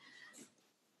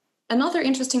 Another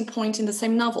interesting point in the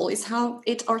same novel is how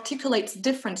it articulates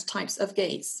different types of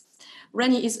gaze.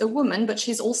 Rennie is a woman, but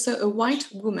she's also a white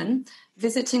woman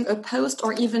visiting a post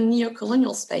or even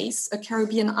neo-colonial space, a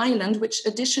Caribbean island, which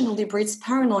additionally breeds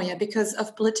paranoia because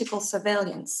of political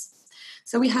surveillance.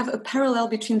 So we have a parallel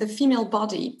between the female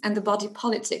body and the body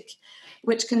politic,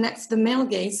 which connects the male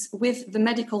gaze with the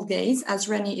medical gaze, as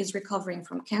Rennie is recovering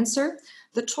from cancer,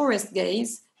 the tourist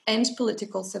gaze, and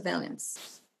political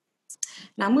surveillance.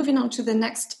 Now, moving on to the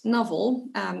next novel,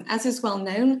 as is well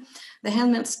known, The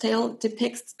Handmaid's Tale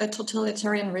depicts a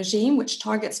totalitarian regime which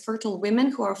targets fertile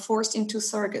women who are forced into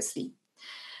surrogacy.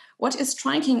 What is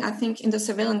striking, I think, in the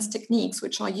surveillance techniques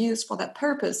which are used for that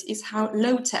purpose is how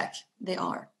low-tech they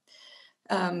are.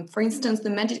 For instance, the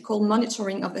medical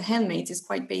monitoring of the handmaids is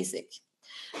quite basic.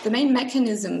 The main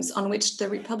mechanisms on which the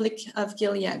Republic of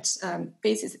Gilead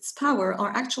bases its power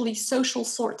are actually social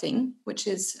sorting, which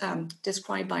is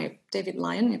described by David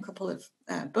Lyon in a couple of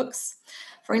books.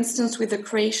 For instance, with the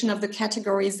creation of the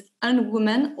categories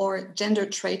unwoman or gender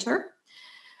traitor,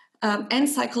 and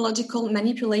psychological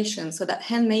manipulation, so that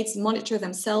handmaids monitor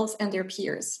themselves and their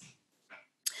peers.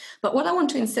 But what I want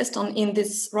to insist on in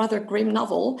this rather grim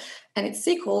novel and its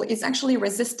sequel is actually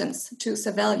resistance to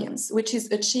surveillance, which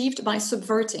is achieved by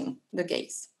subverting the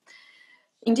gaze.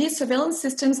 Indeed, surveillance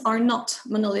systems are not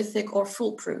monolithic or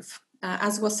foolproof.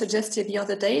 As was suggested the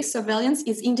other day, surveillance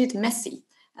is indeed messy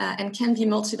and can be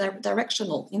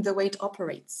multidirectional in the way it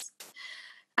operates.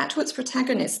 Atwood's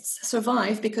protagonists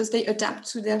survive because they adapt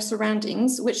to their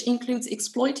surroundings, which includes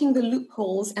exploiting the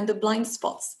loopholes and the blind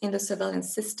spots in the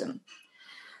surveillance system.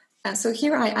 So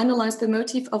here I analyze the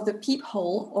motif of the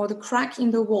peephole or the crack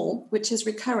in the wall, which is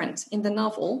recurrent in the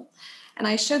novel. And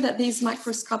I show that these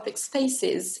microscopic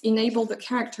spaces enable the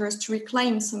characters to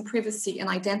reclaim some privacy and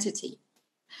identity.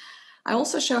 I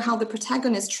also show how the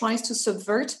protagonist tries to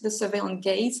subvert the surveillance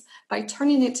gaze by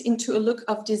turning it into a look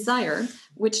of desire,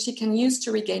 which she can use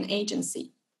to regain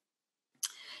agency.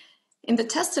 In the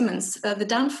Testaments, the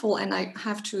downfall, and I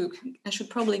should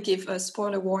probably give a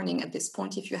spoiler warning at this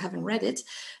point if you haven't read it,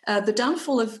 the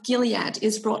downfall of Gilead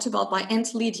is brought about by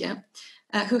Aunt Lydia,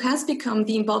 who has become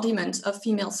the embodiment of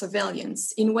female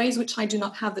surveillance in ways which I do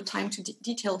not have the time to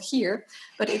detail here,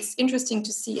 but it's interesting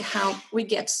to see how we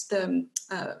get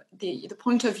the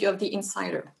point of view of the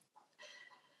insider.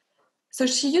 So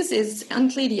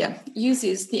Aunt Lydia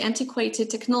uses the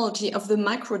antiquated technology of the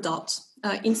microdot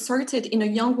inserted in a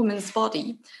young woman's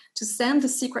body to send the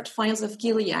secret files of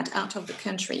Gilead out of the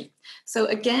country. So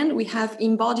again, we have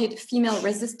embodied female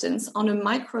resistance on a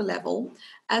micro level,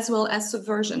 as well as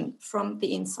subversion from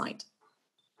the inside.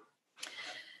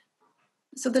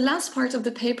 So the last part of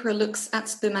the paper looks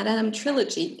at the Madame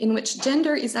trilogy, in which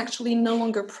gender is actually no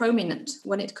longer prominent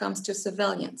when it comes to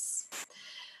surveillance.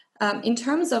 In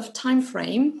terms of time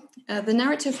frame, the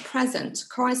narrative present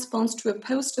corresponds to a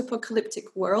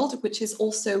post-apocalyptic world, which is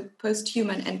also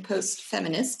post-human and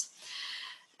post-feminist.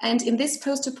 And in this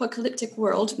post-apocalyptic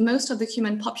world, most of the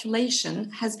human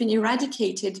population has been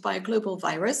eradicated by a global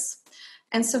virus,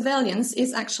 and surveillance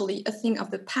is actually a thing of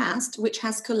the past, which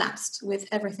has collapsed with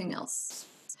everything else.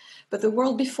 But the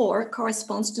world before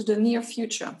corresponds to the near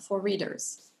future for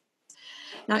readers.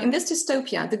 Now, in this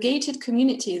dystopia, the gated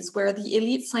communities where the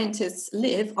elite scientists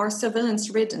live are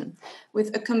surveillance-ridden,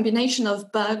 with a combination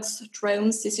of bugs,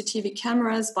 drones, CCTV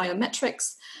cameras,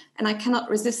 biometrics, and I cannot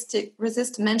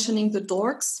resist mentioning the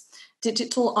dorks,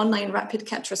 digital online rapid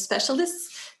capture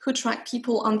specialists who track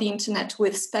people on the internet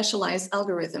with specialized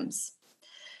algorithms.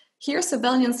 Here,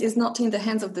 surveillance is not in the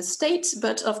hands of the state,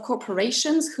 but of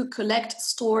corporations who collect,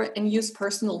 store, and use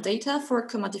personal data for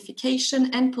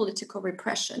commodification and political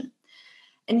repression.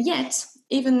 And yet,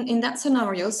 even in that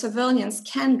scenario, surveillance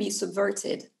can be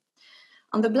subverted.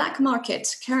 On the black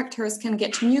market, characters can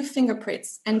get new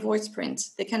fingerprints and voice print.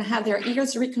 They can have their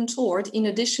ears recontoured in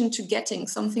addition to getting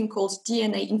something called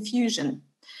DNA infusion.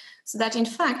 So that in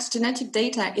fact, genetic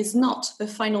data is not the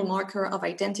final marker of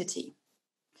identity.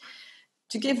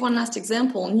 To give one last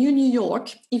example, New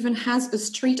York even has a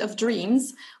street of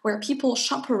dreams where people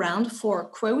shop around for,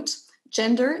 quote,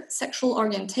 gender, sexual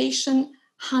orientation,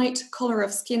 height, color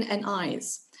of skin, and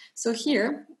eyes. So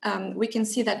here we can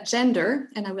see that gender,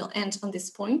 and I will end on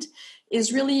this point,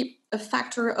 is really a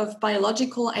factor of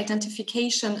biological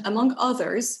identification among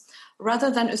others,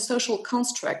 rather than a social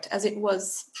construct as it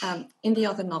was in the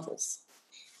other novels.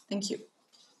 Thank you.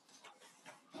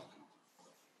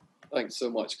 Thanks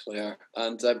so much, Claire.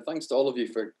 And thanks to all of you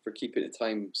for keeping the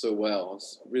time so well. I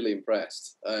was really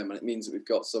impressed. And it means that we've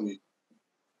got some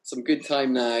good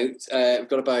time now. We've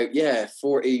got about,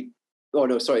 40, oh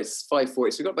no, sorry, it's 5:40. So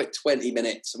we've got about 20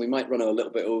 minutes and we might run a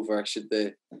little bit over should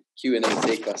the Q&A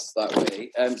take us that way.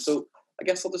 So I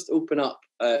guess I'll just open up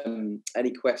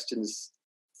any questions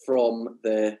from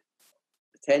the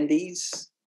attendees.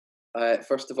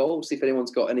 First of all, see if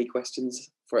anyone's got any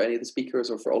questions for any of the speakers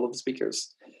or for all of the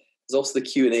speakers. There's also the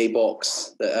Q&A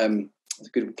box that is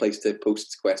a good place to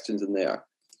post questions in there.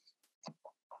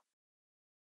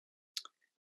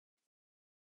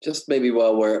 Just maybe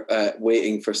while we're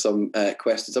waiting for some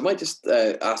questions, I might just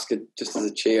ask, just as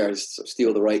a chair, just sort of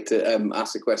steal the right to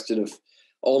ask a question of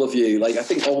all of you. Like, I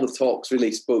think all the talks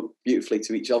really spoke beautifully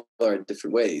to each other in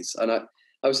different ways, and I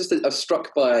was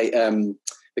struck by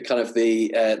the kind of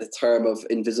the term of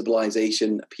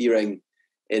invisibilization appearing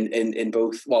in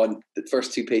both, well, the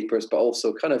first two papers, but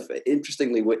also kind of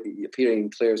interestingly appearing in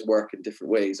Claire's work in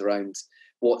different ways around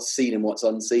what's seen and what's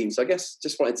unseen. So I guess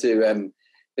just wanted to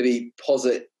maybe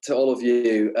posit to all of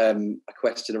you a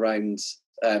question around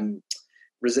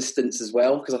resistance as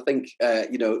well, because I think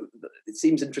it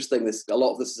seems interesting. A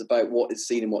lot of this is about what is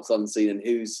seen and what's unseen, and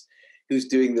who's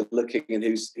doing the looking and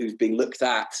who's being looked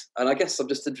at. And I guess I'm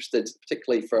just interested,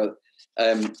 particularly for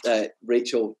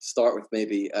Rachel, to start with,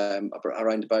 maybe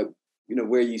around about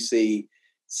where you see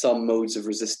some modes of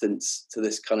resistance to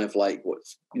this kind of like what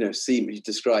you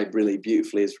described really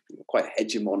beautifully as quite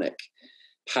hegemonic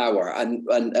power, and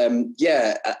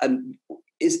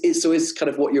is kind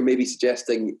of what you're maybe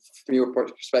suggesting from your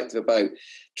perspective about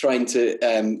trying to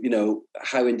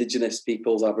how Indigenous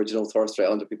peoples, Aboriginal, Torres Strait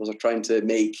Islander peoples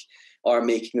are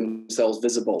making themselves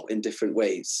visible in different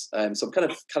ways. So I'm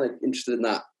kind of interested in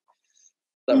that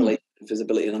relation to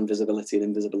visibility and invisibility and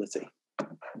invisibility.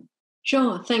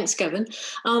 Sure, thanks, Gavin.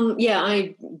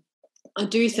 I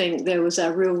do think there was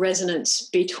a real resonance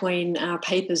between our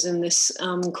papers in this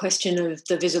question of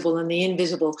the visible and the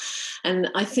invisible. And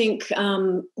I think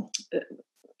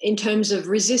in terms of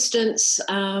resistance,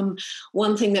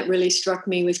 one thing that really struck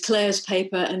me with Claire's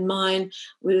paper and mine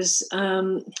was,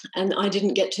 and I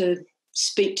didn't get to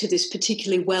speak to this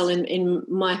particularly well in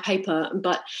my paper,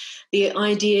 but the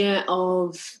idea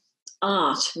of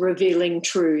art revealing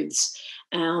truths.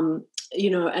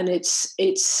 And it's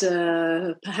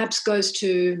perhaps goes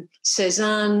to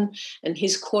Cézanne and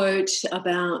his quote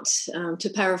about, to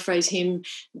paraphrase him,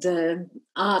 the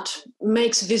art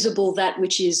makes visible that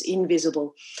which is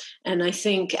invisible. And I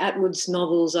think Atwood's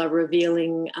novels are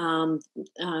revealing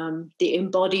the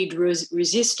embodied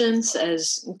resistance,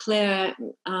 as Claire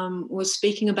was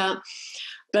speaking about.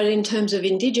 But in terms of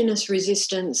Indigenous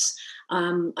resistance,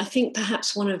 I think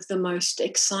perhaps one of the most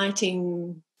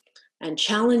exciting and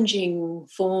challenging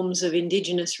forms of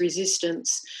Indigenous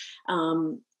resistance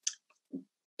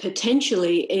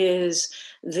potentially is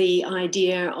the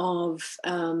idea of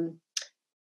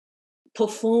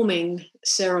performing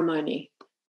ceremony.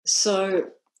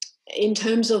 So in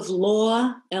terms of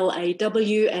law,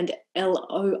 LAW and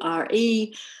LORE,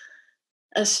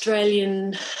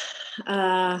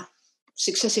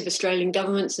 successive Australian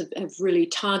governments have really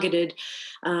targeted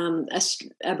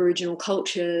Aboriginal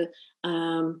culture,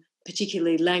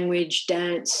 particularly language,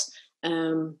 dance,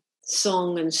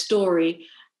 song and story,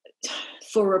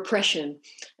 for repression.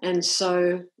 And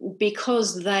so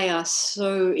because they are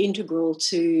so integral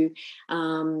to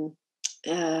the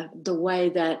way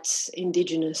that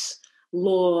Indigenous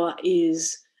law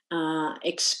is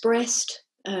expressed,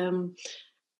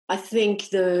 I think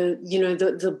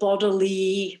the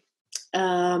bodily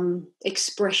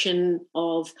expression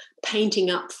of painting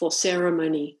up for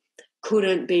ceremony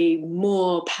couldn't be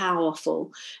more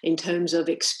powerful in terms of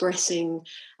expressing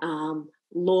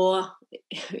law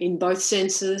in both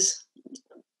senses,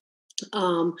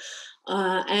 and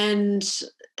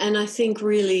I think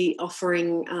really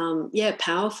offering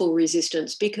powerful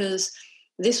resistance, because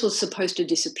this was supposed to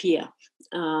disappear,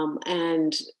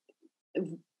 and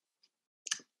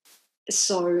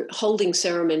so holding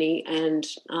ceremony and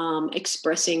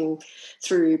expressing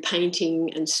through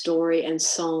painting and story and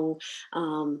song,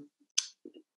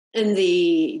 and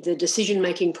the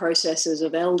decision-making processes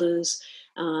of elders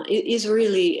is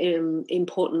really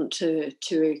important to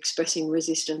expressing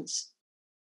resistance.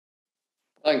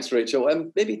 Thanks,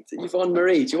 Rachel. Maybe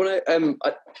Yvonne-Marie, do you want to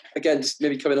again just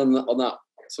maybe come in on that,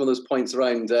 some of those points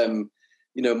around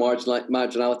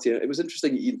marginality? It was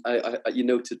interesting you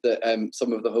noted that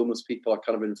some of the homeless people are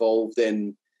kind of involved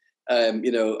in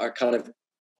are kind of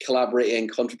collaborating,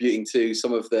 contributing to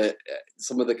some of the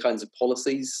kinds of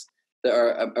policies that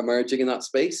are emerging in that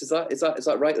space. Is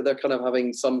that right? That they're kind of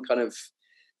having some kind of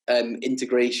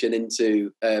integration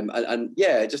into I'm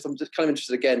just kind of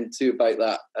interested again too about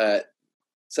that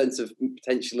sense of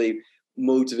potentially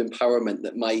modes of empowerment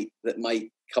that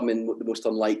might come in with the most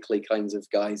unlikely kinds of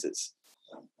guises.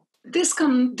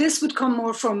 this would come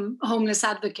more from homeless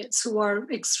advocates who are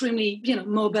extremely,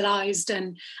 mobilized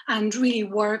and really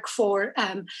work for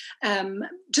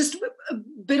just a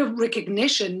bit of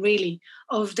recognition, really,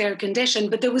 of their condition.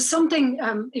 But there was something,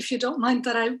 if you don't mind,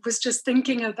 that I was just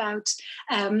thinking about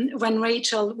when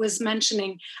Rachel was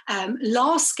mentioning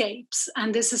lawscapes,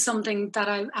 and this is something that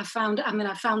I found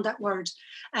that word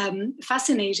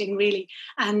fascinating, really.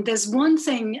 And there's one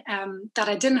thing that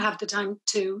I didn't have the time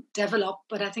to develop,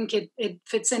 but I think it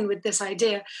fits in with this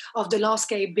idea of the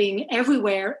lawscape being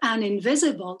everywhere and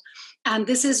invisible. And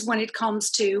this is when it comes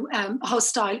to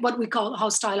what we call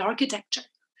hostile architecture.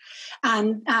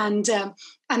 And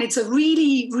it's a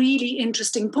really, really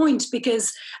interesting point,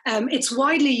 because it's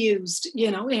widely used,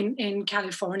 in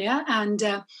California. And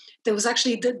there was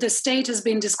actually, the state has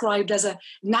been described as a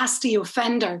nasty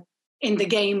offender in the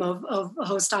game of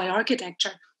hostile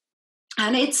architecture.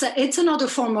 And it's another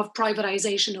form of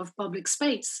privatization of public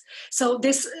space. So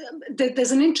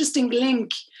there's an interesting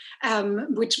link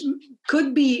which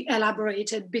could be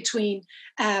elaborated between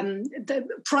the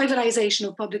privatization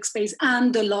of public space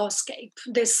and the lawscape,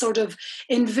 this sort of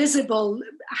invisible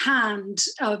hand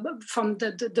from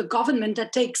the government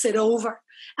that takes it over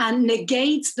and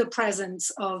negates the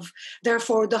presence of,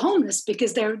 therefore, the homeless,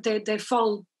 because they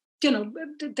fall,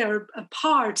 they're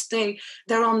apart,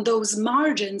 they're on those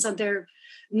margins, and they're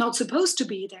not supposed to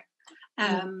be there.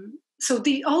 So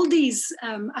all these,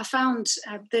 I found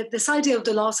this idea of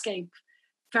the lawscape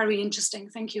very interesting.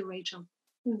 Thank you, Rachel.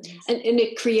 And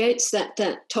it creates that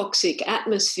toxic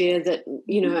atmosphere that,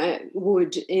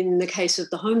 would, in the case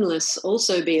of the homeless,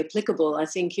 also be applicable. I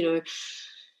think,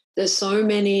 there's so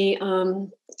many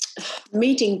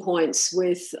meeting points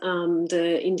with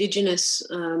the Indigenous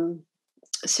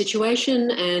situation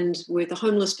and with the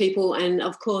homeless people. And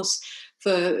of course,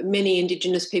 for many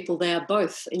Indigenous people, they are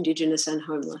both Indigenous and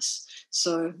homeless.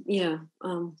 So,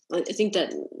 I think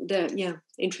that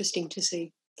interesting to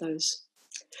see those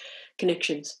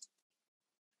connections.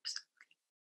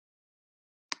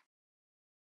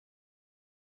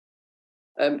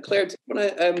 Claire, do you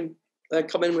want to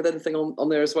come in with anything on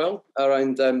there as well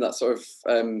around that sort of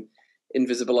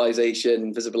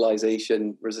invisibilization,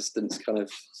 resistance kind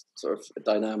of sort of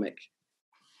dynamic?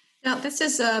 Yeah, this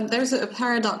is there's a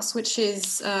paradox which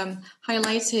is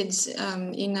highlighted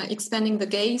in Expanding the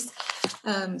Gaze,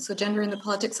 so Gender in the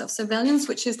Politics of Surveillance,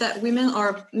 which is that women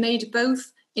are made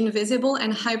both invisible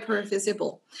and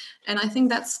hyper-visible. And I think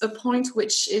that's a point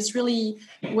which is really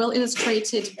well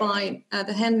illustrated by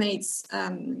The Handmaid's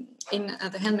in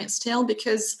The Handmaid's Tale,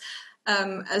 because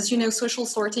as you know, social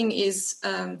sorting is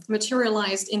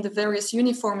materialized in the various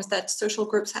uniforms that social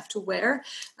groups have to wear.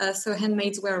 So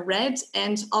handmaids wear red,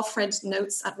 and Offred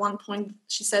notes at one point,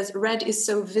 she says, red is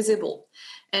so visible.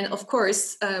 And of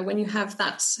course, when you have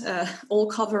that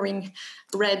all-covering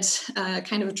red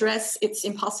kind of dress, it's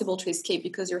impossible to escape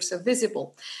because you're so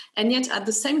visible. And yet at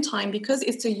the same time, because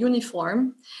it's a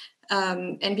uniform,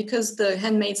 and because the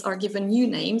handmaids are given new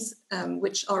names,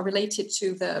 which are related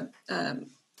to the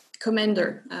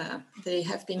commander they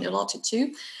have been allotted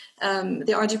to,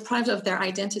 they are deprived of their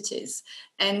identities.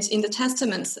 And in the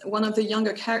Testaments, one of the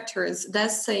younger characters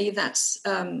does say that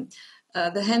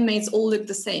the handmaids all look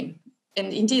the same.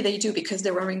 And indeed they do, because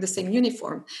they're wearing the same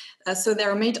uniform. So they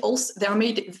are made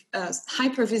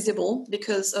hyper visible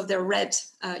because of their red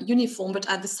uniform, but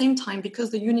at the same time, because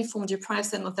the uniform deprives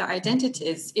them of their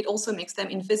identities, it also makes them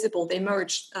invisible. They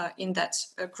merge in that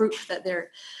group that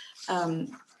they're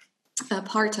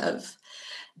part of.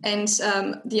 And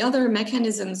the other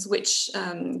mechanisms which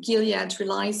Gilead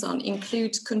relies on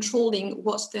include controlling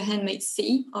what the handmaids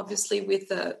see, obviously with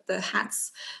the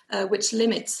hats, which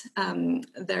limit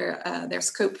their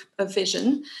scope of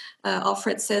vision.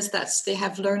 Offred says that they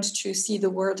have learned to see the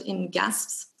world in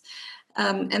gasps.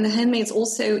 And the handmaids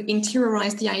also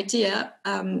interiorize the idea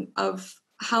of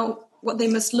what they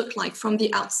must look like from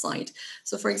the outside.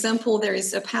 So, for example, there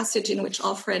is a passage in which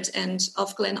Offred and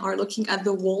Ofglen are looking at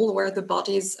the wall where the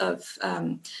bodies of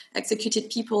executed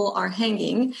people are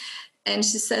hanging. And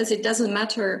she says it doesn't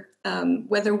matter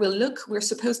whether we'll look, we're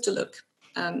supposed to look.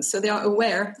 So they are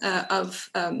aware of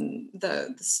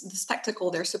the spectacle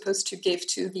they're supposed to give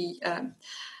to the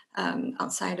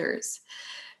outsiders.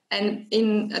 And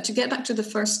to get back to the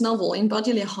first novel, in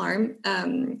Bodily Harm,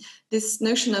 this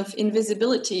notion of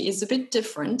invisibility is a bit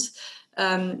different.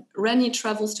 Rennie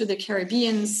travels to the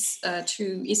Caribbean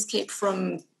to escape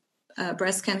from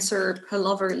breast cancer, her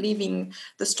lover leaving,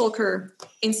 the stalker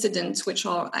incident, which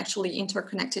are actually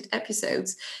interconnected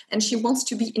episodes, and she wants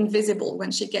to be invisible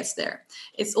when she gets there.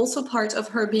 It's also part of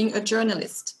her being a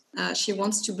journalist. She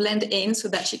wants to blend in so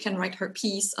that she can write her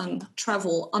piece on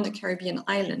travel on a Caribbean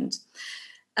island.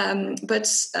 But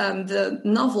the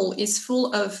novel is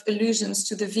full of allusions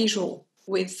to the visual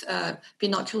with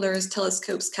binoculars,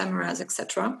 telescopes, cameras,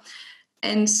 etc.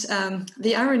 And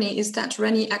the irony is that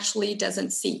Rennie actually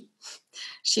doesn't see.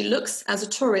 She looks as a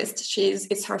tourist.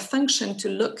 It's her function to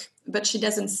look, but she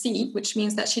doesn't see, which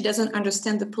means that she doesn't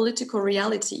understand the political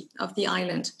reality of the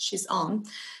island she's on.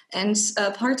 And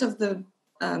part of the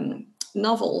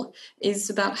novel is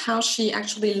about how she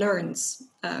actually learns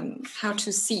how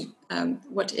to see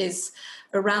what is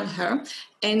around her.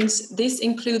 And this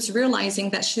includes realizing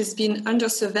that she's been under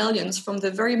surveillance from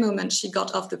the very moment she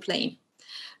got off the plane.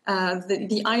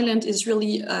 The island is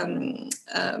really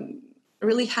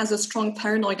has a strong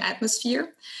paranoid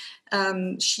atmosphere.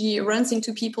 She runs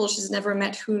into people she's never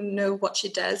met who know what she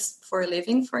does for a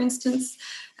living, for instance.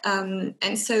 And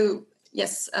so,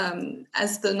 yes,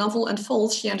 as the novel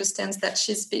unfolds, she understands that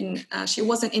she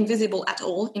wasn't invisible at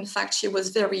all. In fact, she was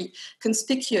very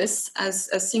conspicuous as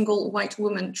a single white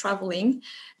woman traveling,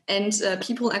 and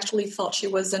people actually thought she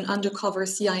was an undercover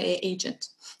CIA agent.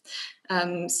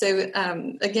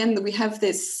 Again, we have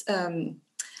this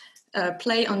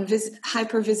play on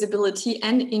hypervisibility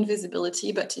and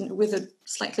invisibility, but with a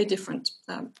slightly different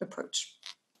approach.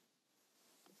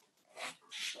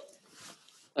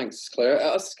 Thanks, Claire.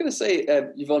 I was just going to say,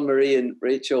 Yvonne-Marie and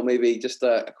Rachel, maybe just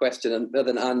a question, and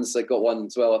then Anne's got one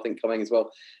as well, I think, coming as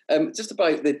well. Just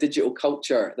about the digital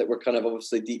culture that we're kind of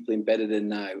obviously deeply embedded in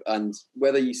now, and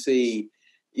whether you see,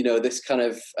 this kind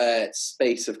of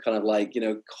space of kind of like,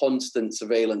 constant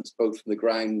surveillance, both from the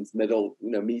ground, middle,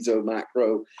 meso,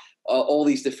 macro, all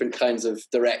these different kinds of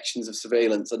directions of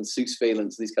surveillance and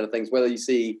surveillance, these kind of things, whether you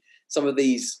see some of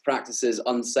these practices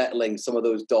unsettling some of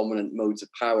those dominant modes of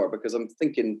power, because I'm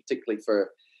thinking particularly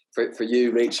for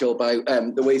you, Rachel, about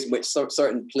the ways in which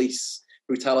certain police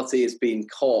brutality is being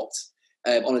caught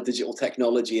on a digital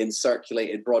technology and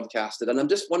circulated, broadcasted. And I'm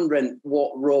just wondering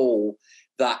what role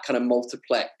that kind of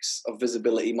multiplex of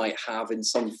visibility might have in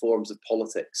some forms of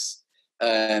politics,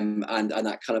 and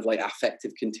that kind of like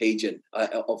affective contagion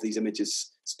of these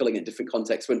images spilling in different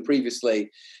contexts, when previously,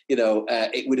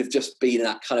 it would have just been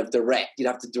that kind of direct, you'd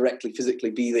have to directly physically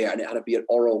be there, and it had to be an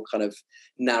oral kind of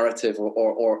narrative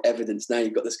or evidence. Now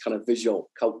you've got this kind of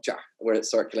visual culture where it's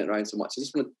circulating around so much. I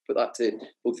just want to put that to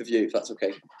both of you, if that's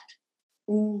okay.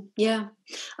 Yeah.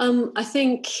 I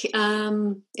think,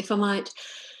 if I might,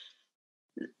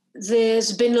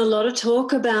 there's been a lot of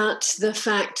talk about the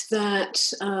fact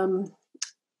that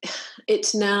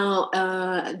it's now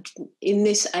in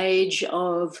this age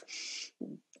of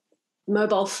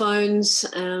mobile phones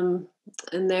and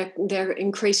their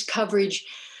increased coverage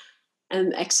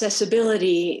and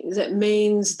accessibility, that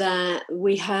means that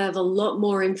we have a lot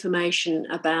more information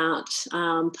about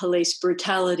police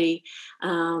brutality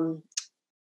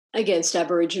against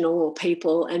Aboriginal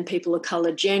people and people of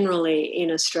colour generally in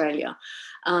Australia.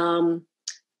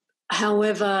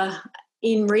 However,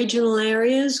 in regional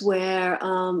areas where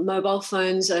mobile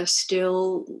phones are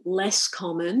still less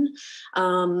common,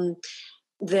 a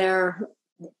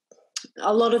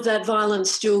lot of that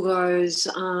violence still goes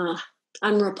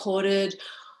unreported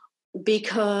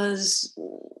because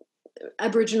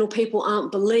Aboriginal people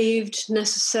aren't believed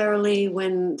necessarily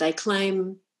when they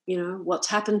claim, what's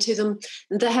happened to them.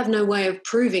 They have no way of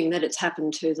proving that it's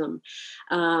happened to them.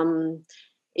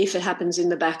 If it happens in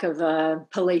the back of a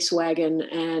police wagon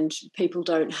and people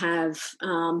don't have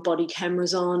body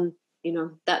cameras on,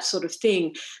 that sort of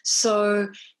thing. So,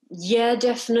 yeah,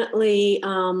 definitely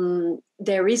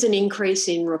there is an increase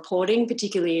in reporting,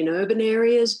 particularly in urban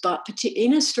areas, but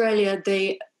in Australia,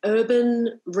 the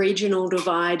urban regional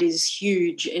divide is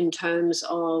huge in terms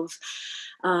of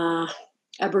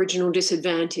Aboriginal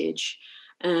disadvantage.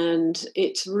 And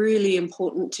it's really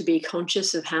important to be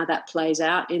conscious of how that plays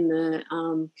out in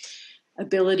the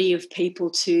ability of people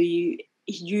to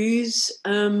use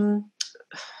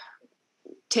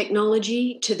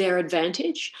technology to their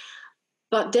advantage.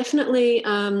 But definitely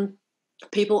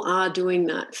people are doing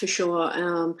that for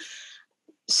sure.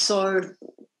 So,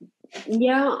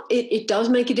 yeah, it does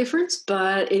make a difference,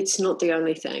 but it's not the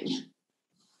only thing.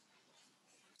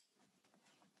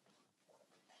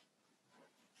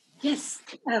 Yes.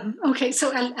 Okay.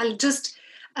 So I'll just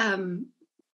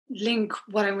link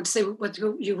what I would say, what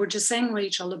you were just saying,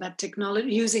 Rachel, about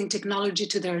technology, using technology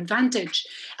to their advantage.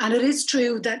 And it is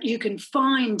true that you can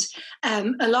find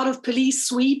a lot of police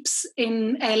sweeps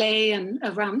in LA and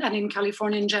around and in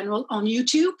California in general on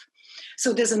YouTube.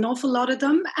 So there's an awful lot of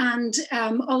them. And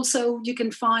also you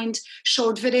can find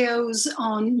short videos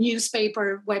on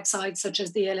newspaper websites such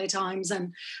as the LA Times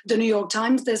and the New York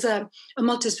Times. There's a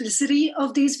multiplicity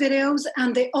of these videos,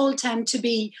 and they all tend to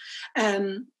be,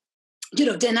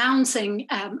 denouncing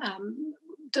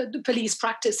the police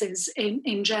practices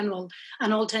in general,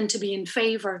 and all tend to be in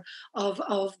favor of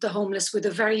the homeless, with a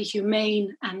very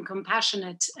humane and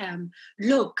compassionate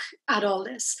look at all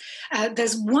this.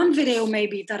 There's one video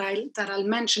maybe that I'll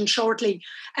mention shortly,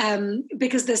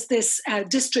 because there's this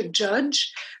district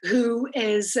judge who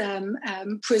is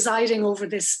presiding over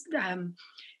this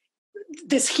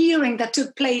hearing that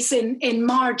took place in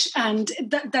March, and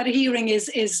that hearing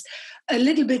is a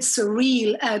little bit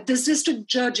surreal. This district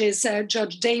judge is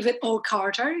Judge David O.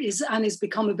 Carter, and has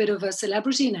become a bit of a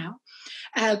celebrity now,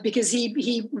 because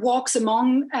he walked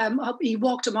among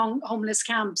homeless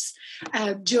camps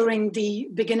during the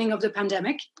beginning of the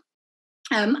pandemic,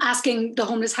 asking the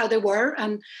homeless how they were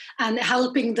and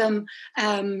helping them,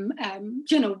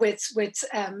 with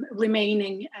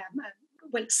remaining.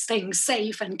 Staying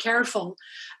safe and careful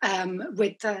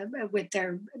with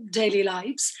their daily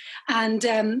lives. And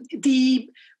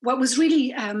what was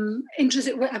really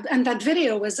interesting, and that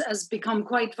video has become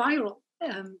quite viral,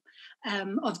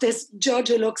 of this judge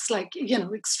who looks like,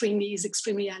 he's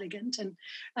extremely elegant and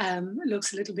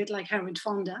looks a little bit like Harold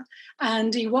Fonda.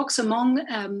 And he walks among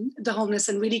the homeless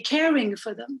and really caring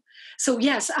for them. So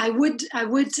yes, I would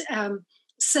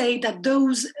say that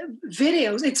those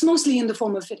videos, it's mostly in the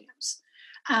form of videos.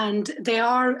 And they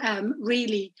are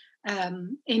really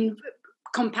in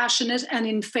compassionate and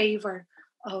in favor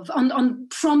of,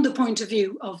 from the point of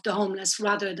view of the homeless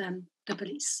rather than the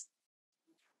police.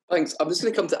 Thanks. I'm just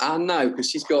going to come to Anne now, because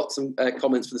she's got some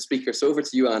comments for the speaker. So over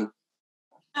to you, Anne.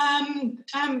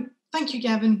 Thank you,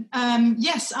 Gavin.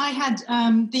 Yes, I had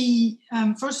the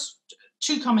first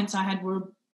two comments I had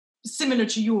were similar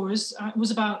to yours. It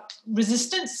was about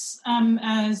resistance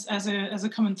as a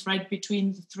common thread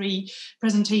between the three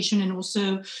presentation, and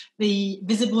also the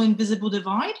visible-invisible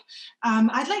divide.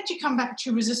 I'd like to come back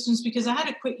to resistance, because I had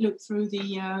a quick look through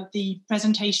the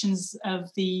presentations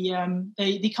of the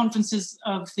conferences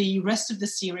of the rest of the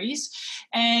series,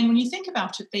 and when you think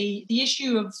about it, the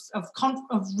issue of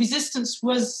resistance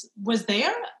was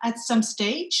there at some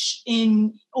stage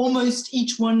in almost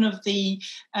each one of the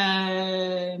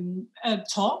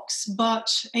talks,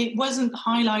 but it wasn't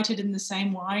highlighted in the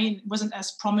same way. It wasn't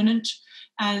as prominent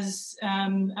as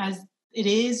it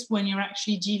is when you're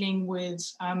actually dealing with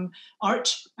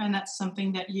art, and that's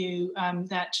something that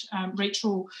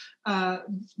Rachel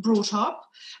brought up.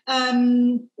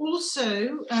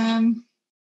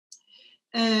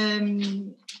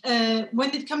 When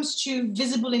it comes to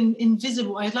visible and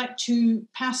invisible, I'd like to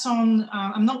pass on,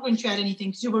 I'm not going to add anything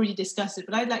because you've already discussed it,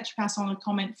 but I'd like to pass on a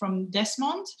comment from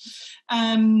Desmond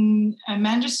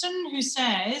Manderson, who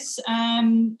says,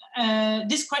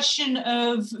 this question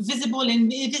of visible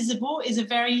and invisible is a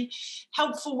very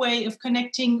helpful way of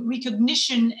connecting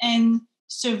recognition and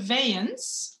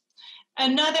surveillance.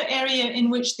 Another area in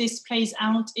which this plays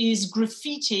out is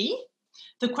graffiti.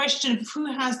 The question of who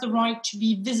has the right to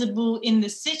be visible in the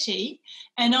city,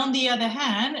 and on the other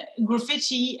hand,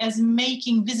 graffiti as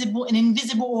making visible an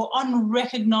invisible or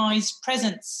unrecognized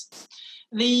presence.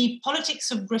 The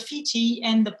politics of graffiti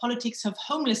and the politics of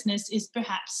homelessness is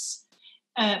perhaps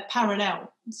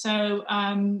parallel. So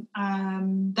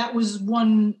that was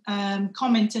one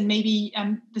comment, and maybe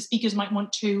the speakers might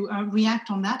want to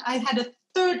react on that. I had a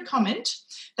third comment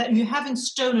that you haven't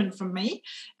stolen from me,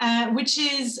 which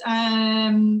is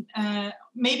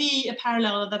maybe a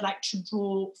parallel that I'd like to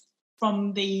draw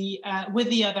from with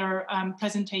the other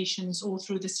presentations all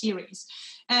through the series.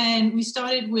 And we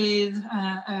started with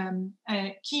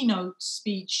a keynote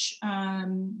speech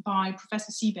by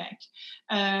Professor Siebeck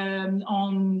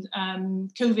on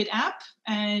COVID app,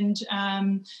 and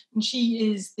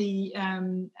she is the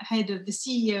head of the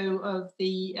CEO of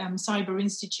the Cyber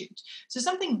Institute. So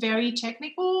something very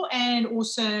technical, and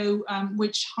also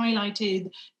which highlighted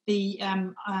the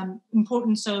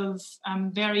importance of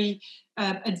very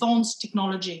advanced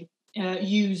technology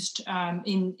used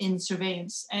in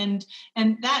surveillance, and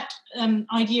that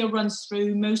idea runs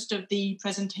through most of the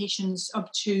presentations up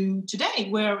to today,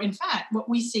 where in fact what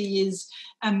we see is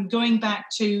going back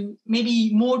to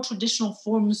maybe more traditional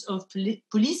forms of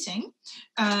policing,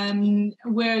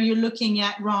 where you're looking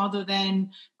at, rather than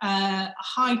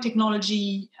high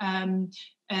technology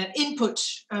input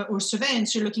or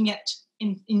surveillance, you're looking at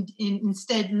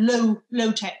instead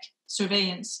low tech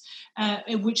surveillance,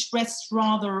 which rests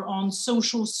rather on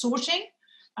social sorting.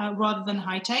 rather than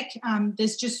high tech.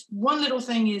 There's just one little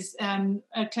thing is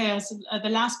Claire's, the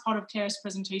last part of Claire's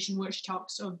presentation where she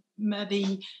talks of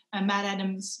the Matt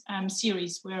Adams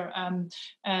series, where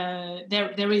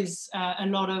there is a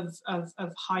lot of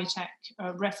high tech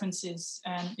references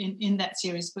in that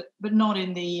series, but not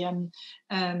in the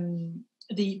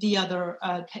other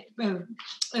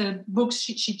books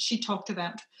she talked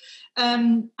about.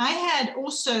 I had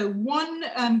also one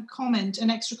comment, an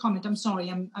extra comment. I'm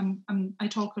sorry, I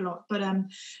talk a lot, but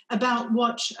about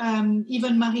what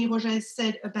Yvonne-Marie Rogez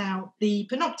said about the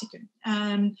panopticon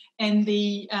and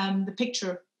the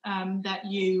picture that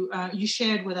you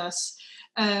shared with us,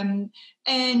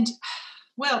 and.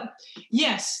 Well,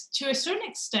 yes, to a certain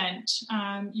extent,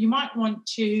 you might want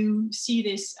to see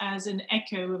this as an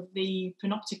echo of the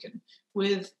panopticon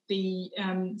with the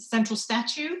central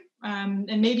statue. And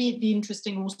maybe it'd be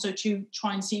interesting also to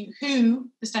try and see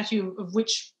who the statue of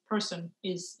which person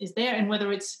is there and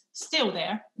whether it's still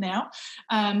there now,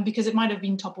 because it might have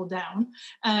been toppled down.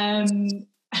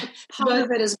 Part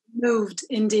of it is moved,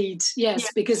 indeed, yes, yeah.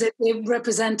 Because it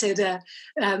represented a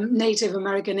Native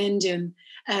American Indian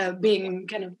being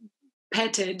kind of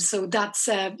petted. So that's,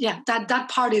 that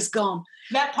part is gone.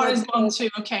 That part is gone too,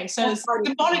 okay. So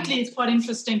symbolically, it's quite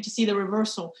interesting to see the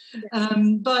reversal.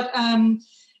 Yes.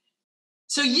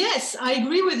 So yes, I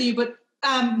agree with you, but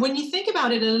when you think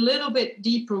about it a little bit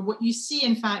deeper, what you see,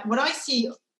 in fact, what I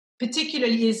see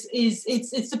particularly is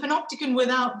it's the panopticon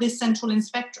without this central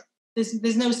inspector.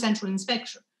 There's no central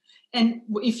inspector, and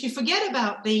if you forget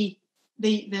about the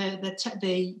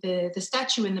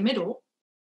statue in the middle,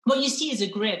 what you see is a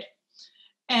grid,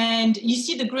 and you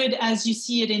see the grid as you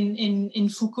see it in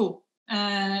Foucault,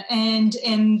 and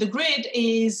the grid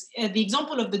is the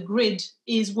example of the grid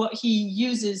is what he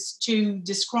uses to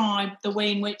describe the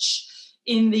way in which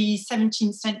in the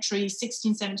 17th century,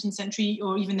 16th, 17th century,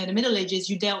 or even in the Middle Ages,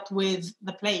 you dealt with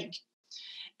the plague.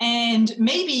 And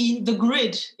maybe the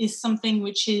grid is something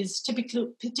which is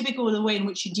typical of the way in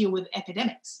which you deal with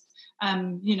epidemics,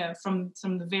 from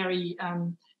the very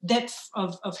depth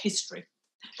of history.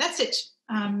 That's it.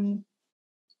 I'm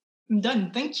done.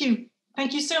 Thank you.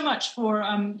 Thank you so much for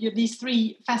these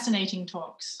three fascinating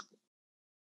talks.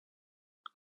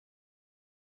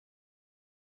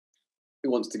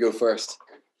 Who wants to go first?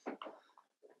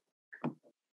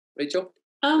 Rachel?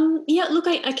 Yeah, look,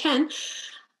 I can.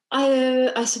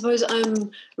 I suppose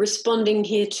I'm responding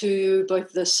here to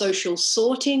both the social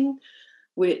sorting,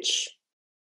 which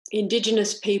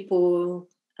Indigenous people,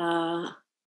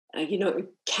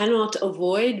 cannot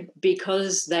avoid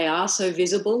because they are so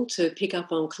visible. To pick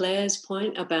up on Claire's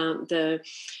point about the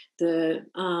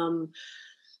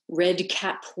red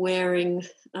cap wearing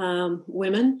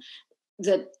women,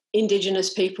 that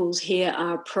Indigenous peoples here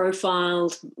are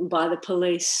profiled by the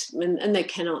police, and they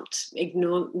cannot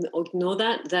ignore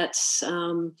that. That's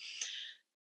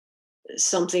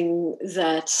something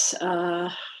that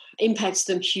impacts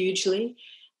them hugely.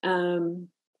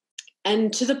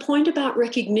 And to the point about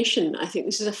recognition, I think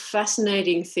this is a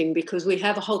fascinating thing because we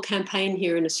have a whole campaign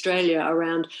here in Australia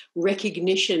around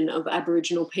recognition of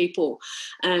Aboriginal people.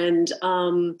 And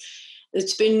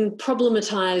it's been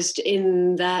problematised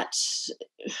in that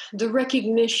the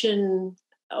recognition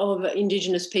of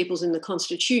Indigenous peoples in the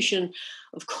Constitution,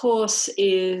 of course,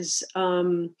 is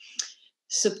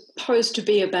supposed to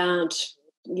be about,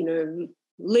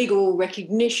 legal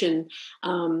recognition,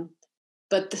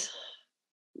 but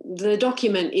the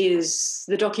document is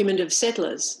the document of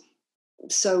settlers.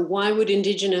 So why would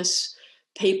Indigenous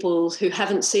people who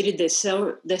haven't ceded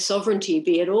their sovereignty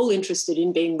be at all interested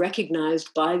in being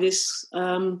recognised by this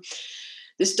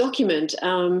this document?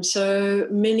 So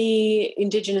many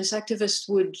Indigenous activists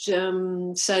would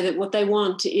say that what they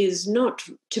want is not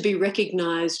to be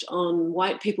recognised on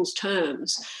white people's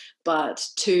terms, but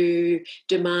to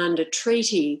demand a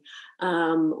treaty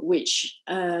which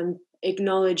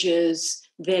acknowledges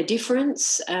their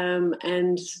difference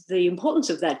and the importance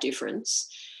of that difference.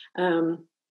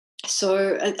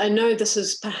 So I know this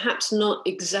is perhaps not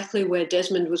exactly where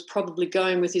Desmond was probably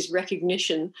going with his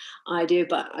recognition idea,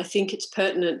 but I think it's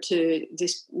pertinent to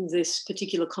this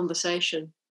particular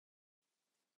conversation.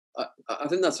 I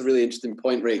think that's a really interesting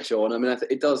point, Rachel. And I mean,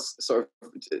 it does sort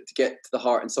of to get to the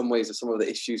heart in some ways of some of the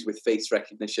issues with face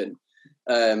recognition,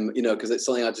 because it's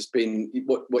something I've just been,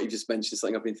 what you just mentioned is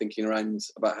something I've been thinking around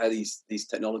about how these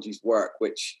technologies work,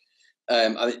 which I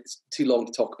think it's too long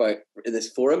to talk about in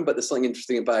this forum, but there's something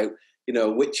interesting about,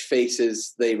 which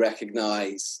faces they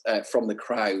recognise from the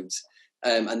crowd,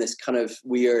 and this kind of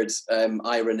weird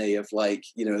irony of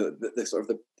the sort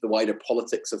of the wider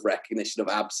politics of recognition of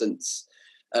absence.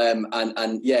 And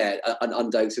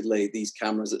undoubtedly these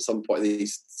cameras at some point,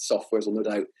 these softwares will no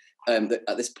doubt, that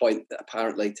at this point,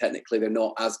 apparently, technically, they're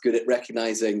not as good at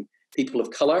recognizing people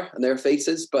of color and their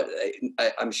faces, but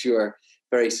I'm sure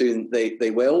very soon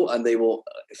they will, and they will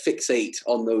fixate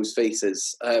on those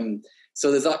faces. So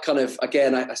there's that kind of,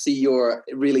 again, I see your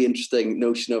really interesting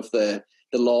notion of the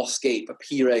lawscape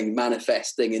appearing,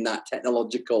 manifesting in that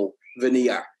technological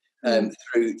veneer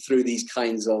through these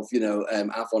kinds of,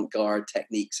 avant-garde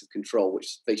techniques of control,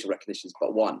 which facial recognition is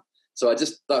but one. So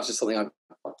that's just something I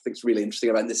think is really interesting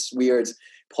about this weird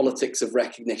politics of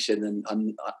recognition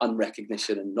and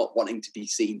unrecognition and not wanting to be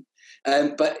seen.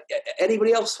 But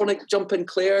anybody else want to jump in?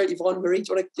 Claire, Yvonne-Marie, do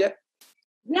you want to? Yeah.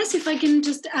 Yes, if I can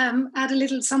just add a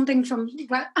little something from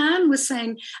what Anne was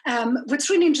saying. What's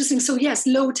really interesting, so yes,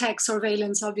 low-tech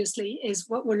surveillance obviously is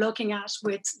what we're looking at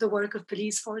with the work of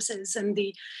police forces and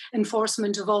the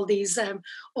enforcement of all these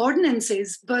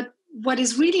ordinances. But what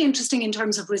is really interesting in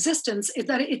terms of resistance is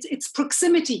that it's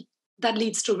proximity that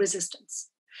leads to resistance.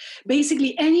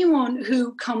 Basically, anyone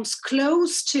who comes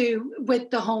close to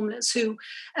with the homeless, who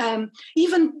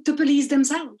even the police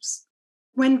themselves,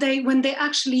 when they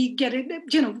actually get it,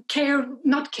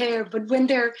 but when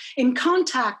they're in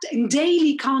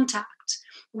daily contact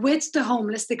with the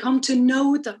homeless, they come to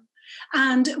know them.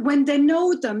 And when they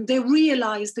know them, they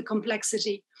realize the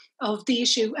complexity of the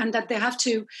issue and that they have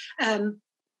to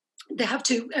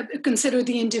consider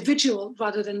the individual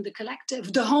rather than the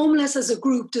collective. The homeless as a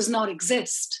group does not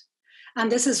exist. And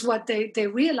this is what they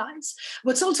realize.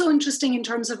 What's also interesting in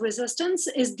terms of resistance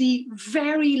is the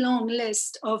very long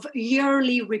list of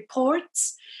yearly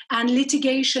reports and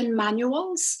litigation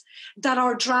manuals that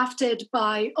are drafted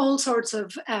by all sorts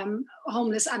of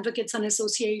homeless advocates and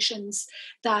associations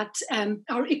that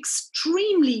are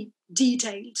extremely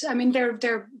detailed. I mean,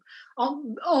 they're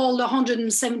all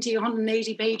 170,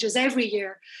 180 pages every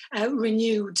year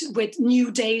renewed with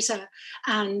new data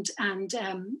and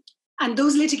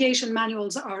those litigation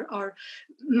manuals are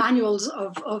manuals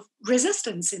of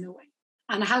resistance in a way,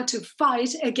 and how to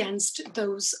fight against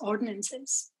those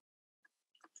ordinances.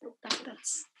 So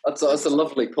that's a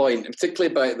lovely point,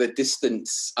 particularly about the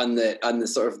distance and the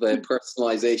sort of the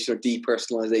personalization or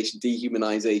depersonalization,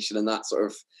 dehumanization, and that sort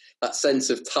of that sense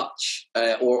of touch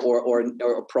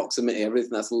or proximity. I really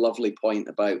think that's a lovely point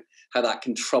about how that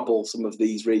can trouble some of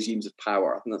these regimes of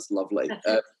power. I think that's lovely.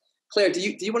 Claire, do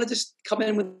you want to just come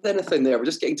in with anything there? We're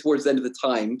just getting towards the end of the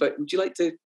time, but would you like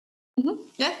to? Mm-hmm.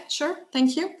 Yeah, sure.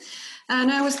 Thank you. And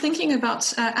I was thinking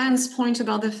about Anne's point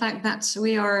about the fact that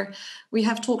we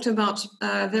have talked about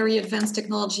very advanced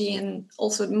technology and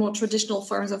also more traditional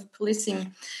forms of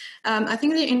policing. I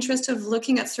think the interest of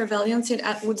looking at surveillance in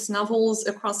Atwood's novels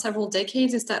across several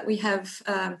decades is that we have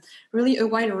really a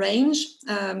wide range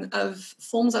of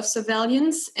forms of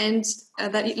surveillance, and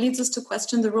that it leads us to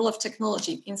question the role of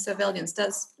technology in surveillance.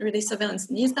 Does really surveillance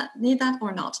need that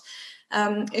or not?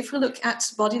 If we look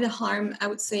at bodily harm, I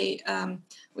would say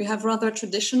we have rather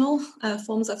traditional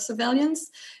forms of surveillance.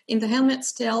 In the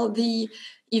Helmet's Tale, the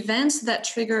event that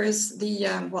triggers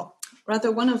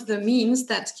one of the means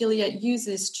that Gilead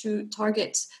uses to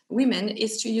target women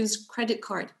is to use credit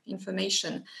card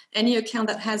information. Any account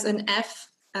that has an F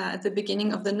at the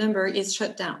beginning of the number is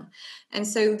shut down. And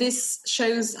so this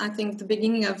shows, I think, the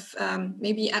beginning of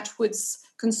maybe Atwood's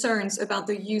concerns about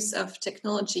the use of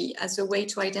technology as a way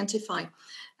to identify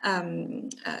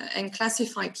and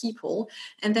classify people.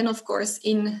 And then, of course,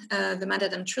 in the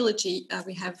Madame trilogy,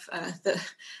 we have the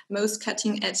most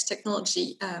cutting-edge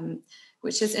technology,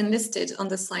 which is enlisted on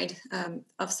the side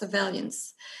of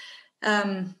surveillance.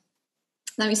 Now,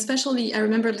 especially, I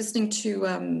remember listening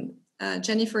to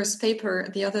Jennifer's paper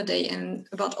the other day and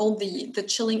about all the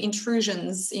chilling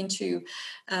intrusions into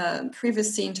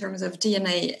privacy in terms of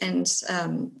DNA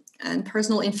and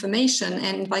personal information.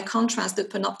 And by contrast, the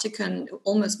panopticon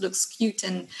almost looks cute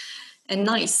and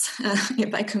nice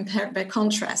by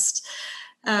contrast.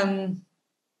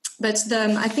 But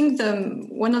I think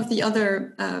one of the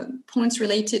other points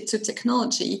related to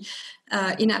technology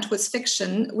in Atwood's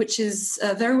fiction, which is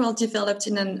very well developed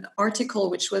in an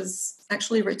article which was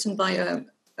actually written by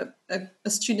a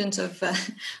student of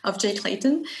Jay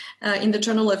Clayton in the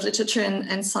Journal of Literature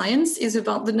and Science, is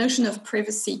about the notion of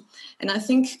privacy. And I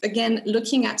think, again,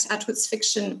 looking at Atwood's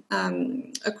fiction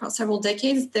across several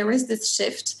decades, there is this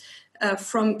shift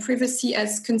from privacy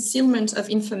as concealment of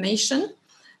information.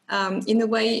 In a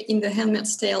way, in the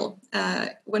Helmet's Tale,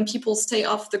 when people stay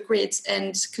off the grid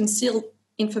and conceal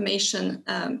information,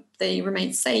 they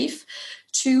remain safe,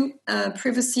 to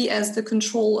privacy as the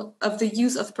control of the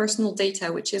use of personal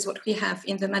data, which is what we have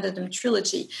in the Madame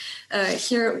trilogy.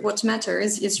 Here, what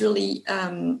matters is really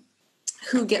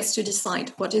who gets to decide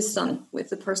what is done with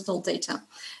the personal data.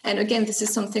 And again, this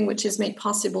is something which is made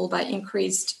possible by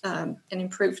increased and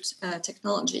improved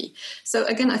technology. So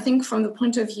again, I think from the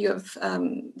point of view of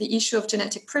the issue of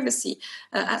genetic privacy,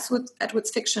 Atwood's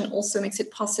fiction also makes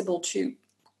it possible to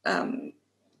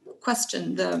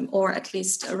question or at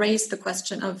least raise the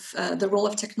question of the role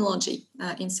of technology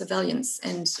in surveillance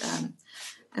and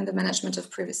the management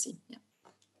of privacy. Yeah.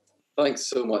 Thanks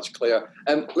so much, Claire.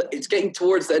 It's getting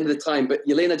towards the end of the time, but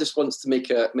Yelena just wants to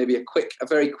make a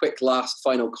very quick last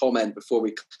final comment before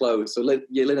we close. So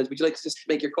Yelena, would you like to just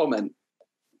make your comment?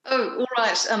 Oh, all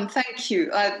right. Thank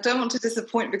you. I don't want to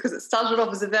disappoint because it started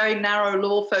off as a very narrow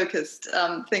law-focused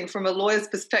thing. From a lawyer's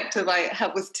perspective,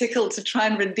 I was tickled to try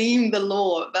and redeem the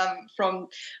law from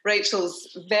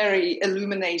Rachel's very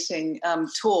illuminating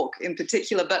talk in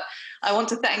particular. But I want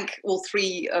to thank all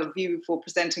three of you for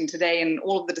presenting today, and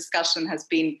all of the discussion has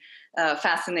been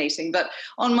fascinating. But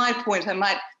on my point, I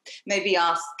might maybe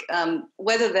ask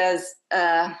whether there's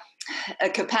a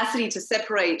capacity to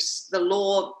separate the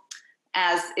law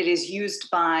as it is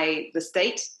used by the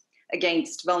state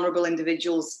against vulnerable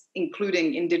individuals,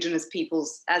 including Indigenous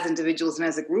peoples as individuals and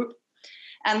as a group,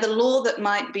 and the law that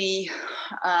might be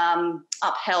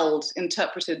upheld,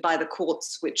 interpreted by the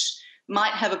courts, which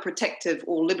might have a protective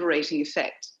or liberating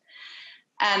effect.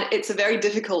 And it's a very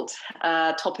difficult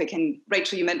topic. And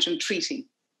Rachel, you mentioned treaty.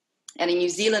 And in New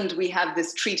Zealand, we have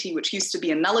this treaty, which used to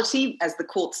be a nullity, as the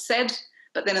courts said,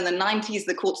 but then in the 90s,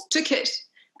 the courts took it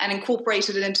and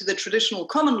incorporated it into the traditional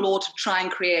common law to try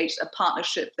and create a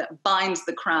partnership that binds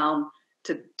the Crown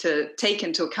to take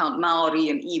into account Maori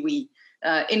and iwi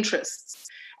interests.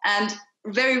 And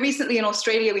very recently in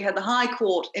Australia, we had the High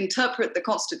Court interpret the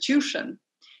Constitution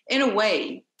in a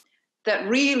way that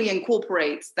really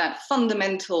incorporates that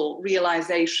fundamental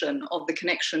realization of the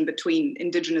connection between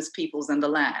Indigenous peoples and the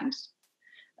land,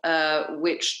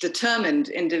 which determined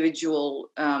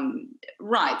individual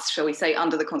rights, shall we say,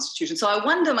 under the Constitution. So I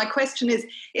wonder, my question is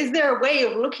there a way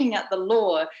of looking at the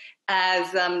law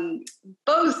as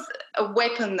both a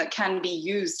weapon that can be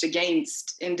used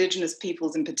against Indigenous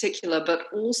peoples in particular, but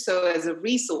also as a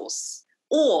resource?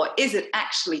 Or is it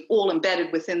actually all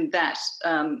embedded within that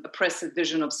oppressive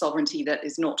vision of sovereignty that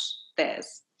is not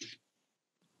theirs?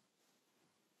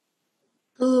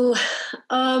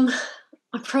 I'm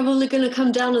probably going to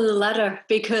come down on the latter,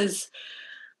 because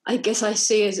I guess I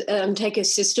see take a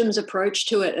systems approach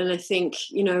to it, and I think,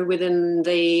 within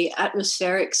the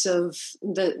atmospherics of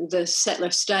the settler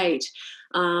state,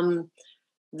 the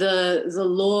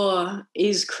law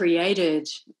is created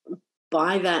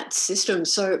by that system.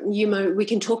 So we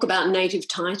can talk about native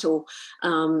title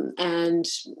and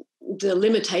the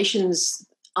limitations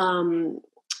on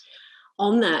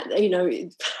that.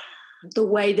 The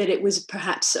way that it was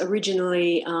perhaps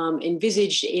originally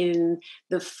envisaged in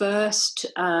the first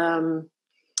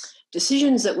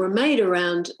decisions that were made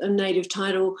around a native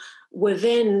title were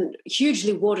then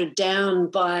hugely watered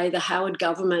down by the Howard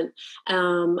government,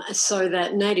 so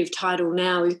that native title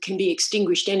now can be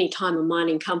extinguished any time a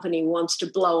mining company wants to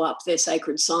blow up their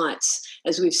sacred sites,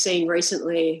 as we've seen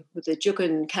recently with the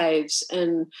Juukan caves.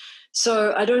 And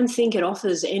so I don't think it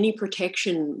offers any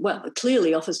protection. Well, it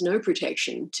clearly offers no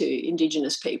protection to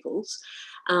Indigenous peoples,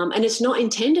 and it's not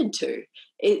intended to.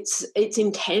 It's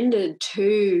intended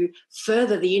to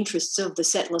further the interests of the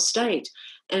settler state.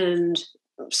 And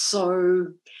so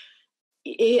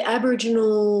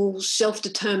Aboriginal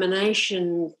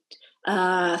self-determination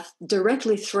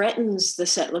directly threatens the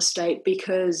settler state,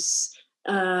 because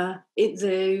the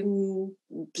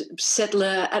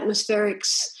settler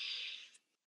atmospherics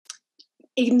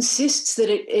insists that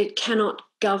it cannot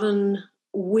govern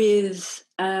with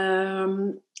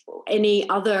any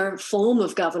other form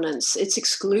of governance. It's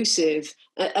exclusive.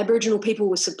 Aboriginal people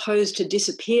were supposed to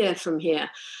disappear from here.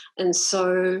 And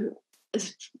so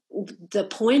the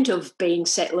point of being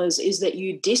settlers is that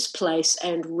you displace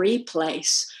and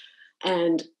replace.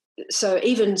 And so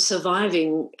even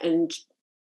surviving and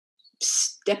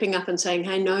stepping up and saying,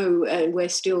 hey, no, we're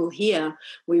still here,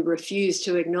 we refuse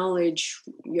to acknowledge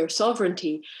your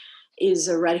sovereignty, is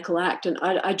a radical act. And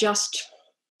I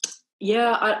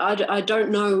don't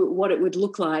know what it would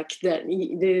look like, that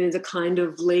the kind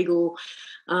of legal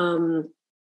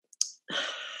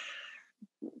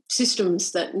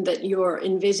systems that you're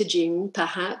envisaging,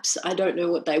 perhaps. I don't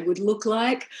know what they would look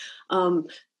like.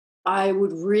 I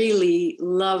would really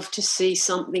love to see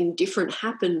something different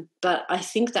happen, but I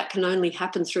think that can only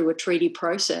happen through a treaty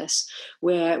process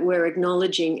where we're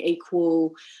acknowledging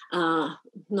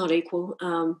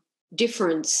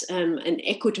difference and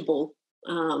equitable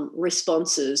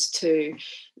responses to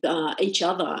each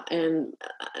other. And,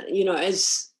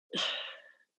 as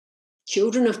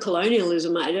children of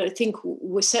colonialism. I don't think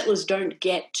settlers don't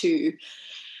get to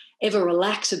ever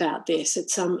relax about this.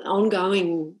 It's some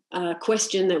ongoing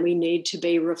question that we need to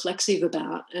be reflexive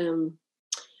about.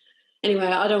 Anyway,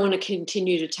 I don't want to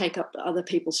continue to take up other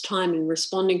people's time in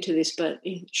responding to this, but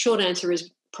the short answer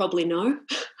is probably no.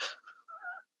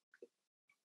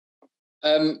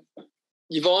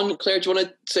 Yvonne, Claire, do you want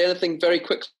to say anything very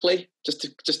quickly, just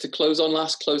to close on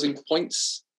last closing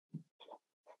points?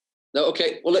 No,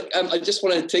 okay. Well, look, I just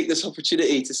want to take this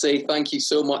opportunity to say thank you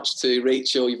so much to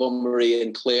Rachel, Yvonne-Marie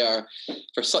and Claire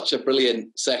for such a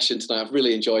brilliant session tonight. I've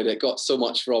really enjoyed it, got so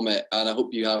much from it, and I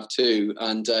hope you have too.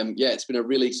 And yeah, it's been a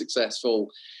really successful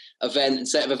event and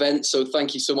set of events. So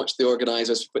thank you so much to the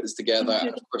organisers for putting this together. And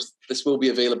of course, this will be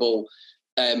available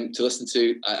to listen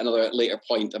to at another later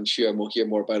point, I'm sure, and we'll hear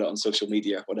more about it on social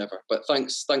media or whatever. But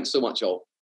thanks so much all.